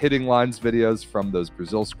and the hitting lines videos from those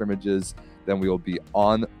Brazil scrimmages. Then we will be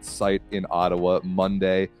on site in Ottawa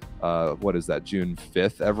Monday. What is that, June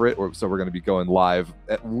 5th, Everett? So we're going to be going live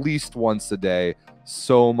at least once a day.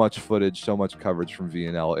 So much footage, so much coverage from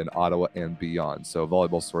VNL in Ottawa and beyond. So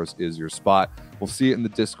Volleyball Source is your spot. We'll see you in the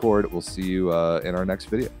Discord. We'll see you in our next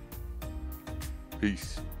video.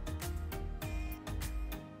 Peace.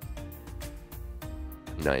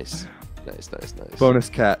 Nice. Nice. Bonus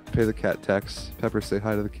cat. Pay the cat tax. Pepper, say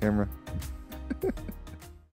hi to the camera.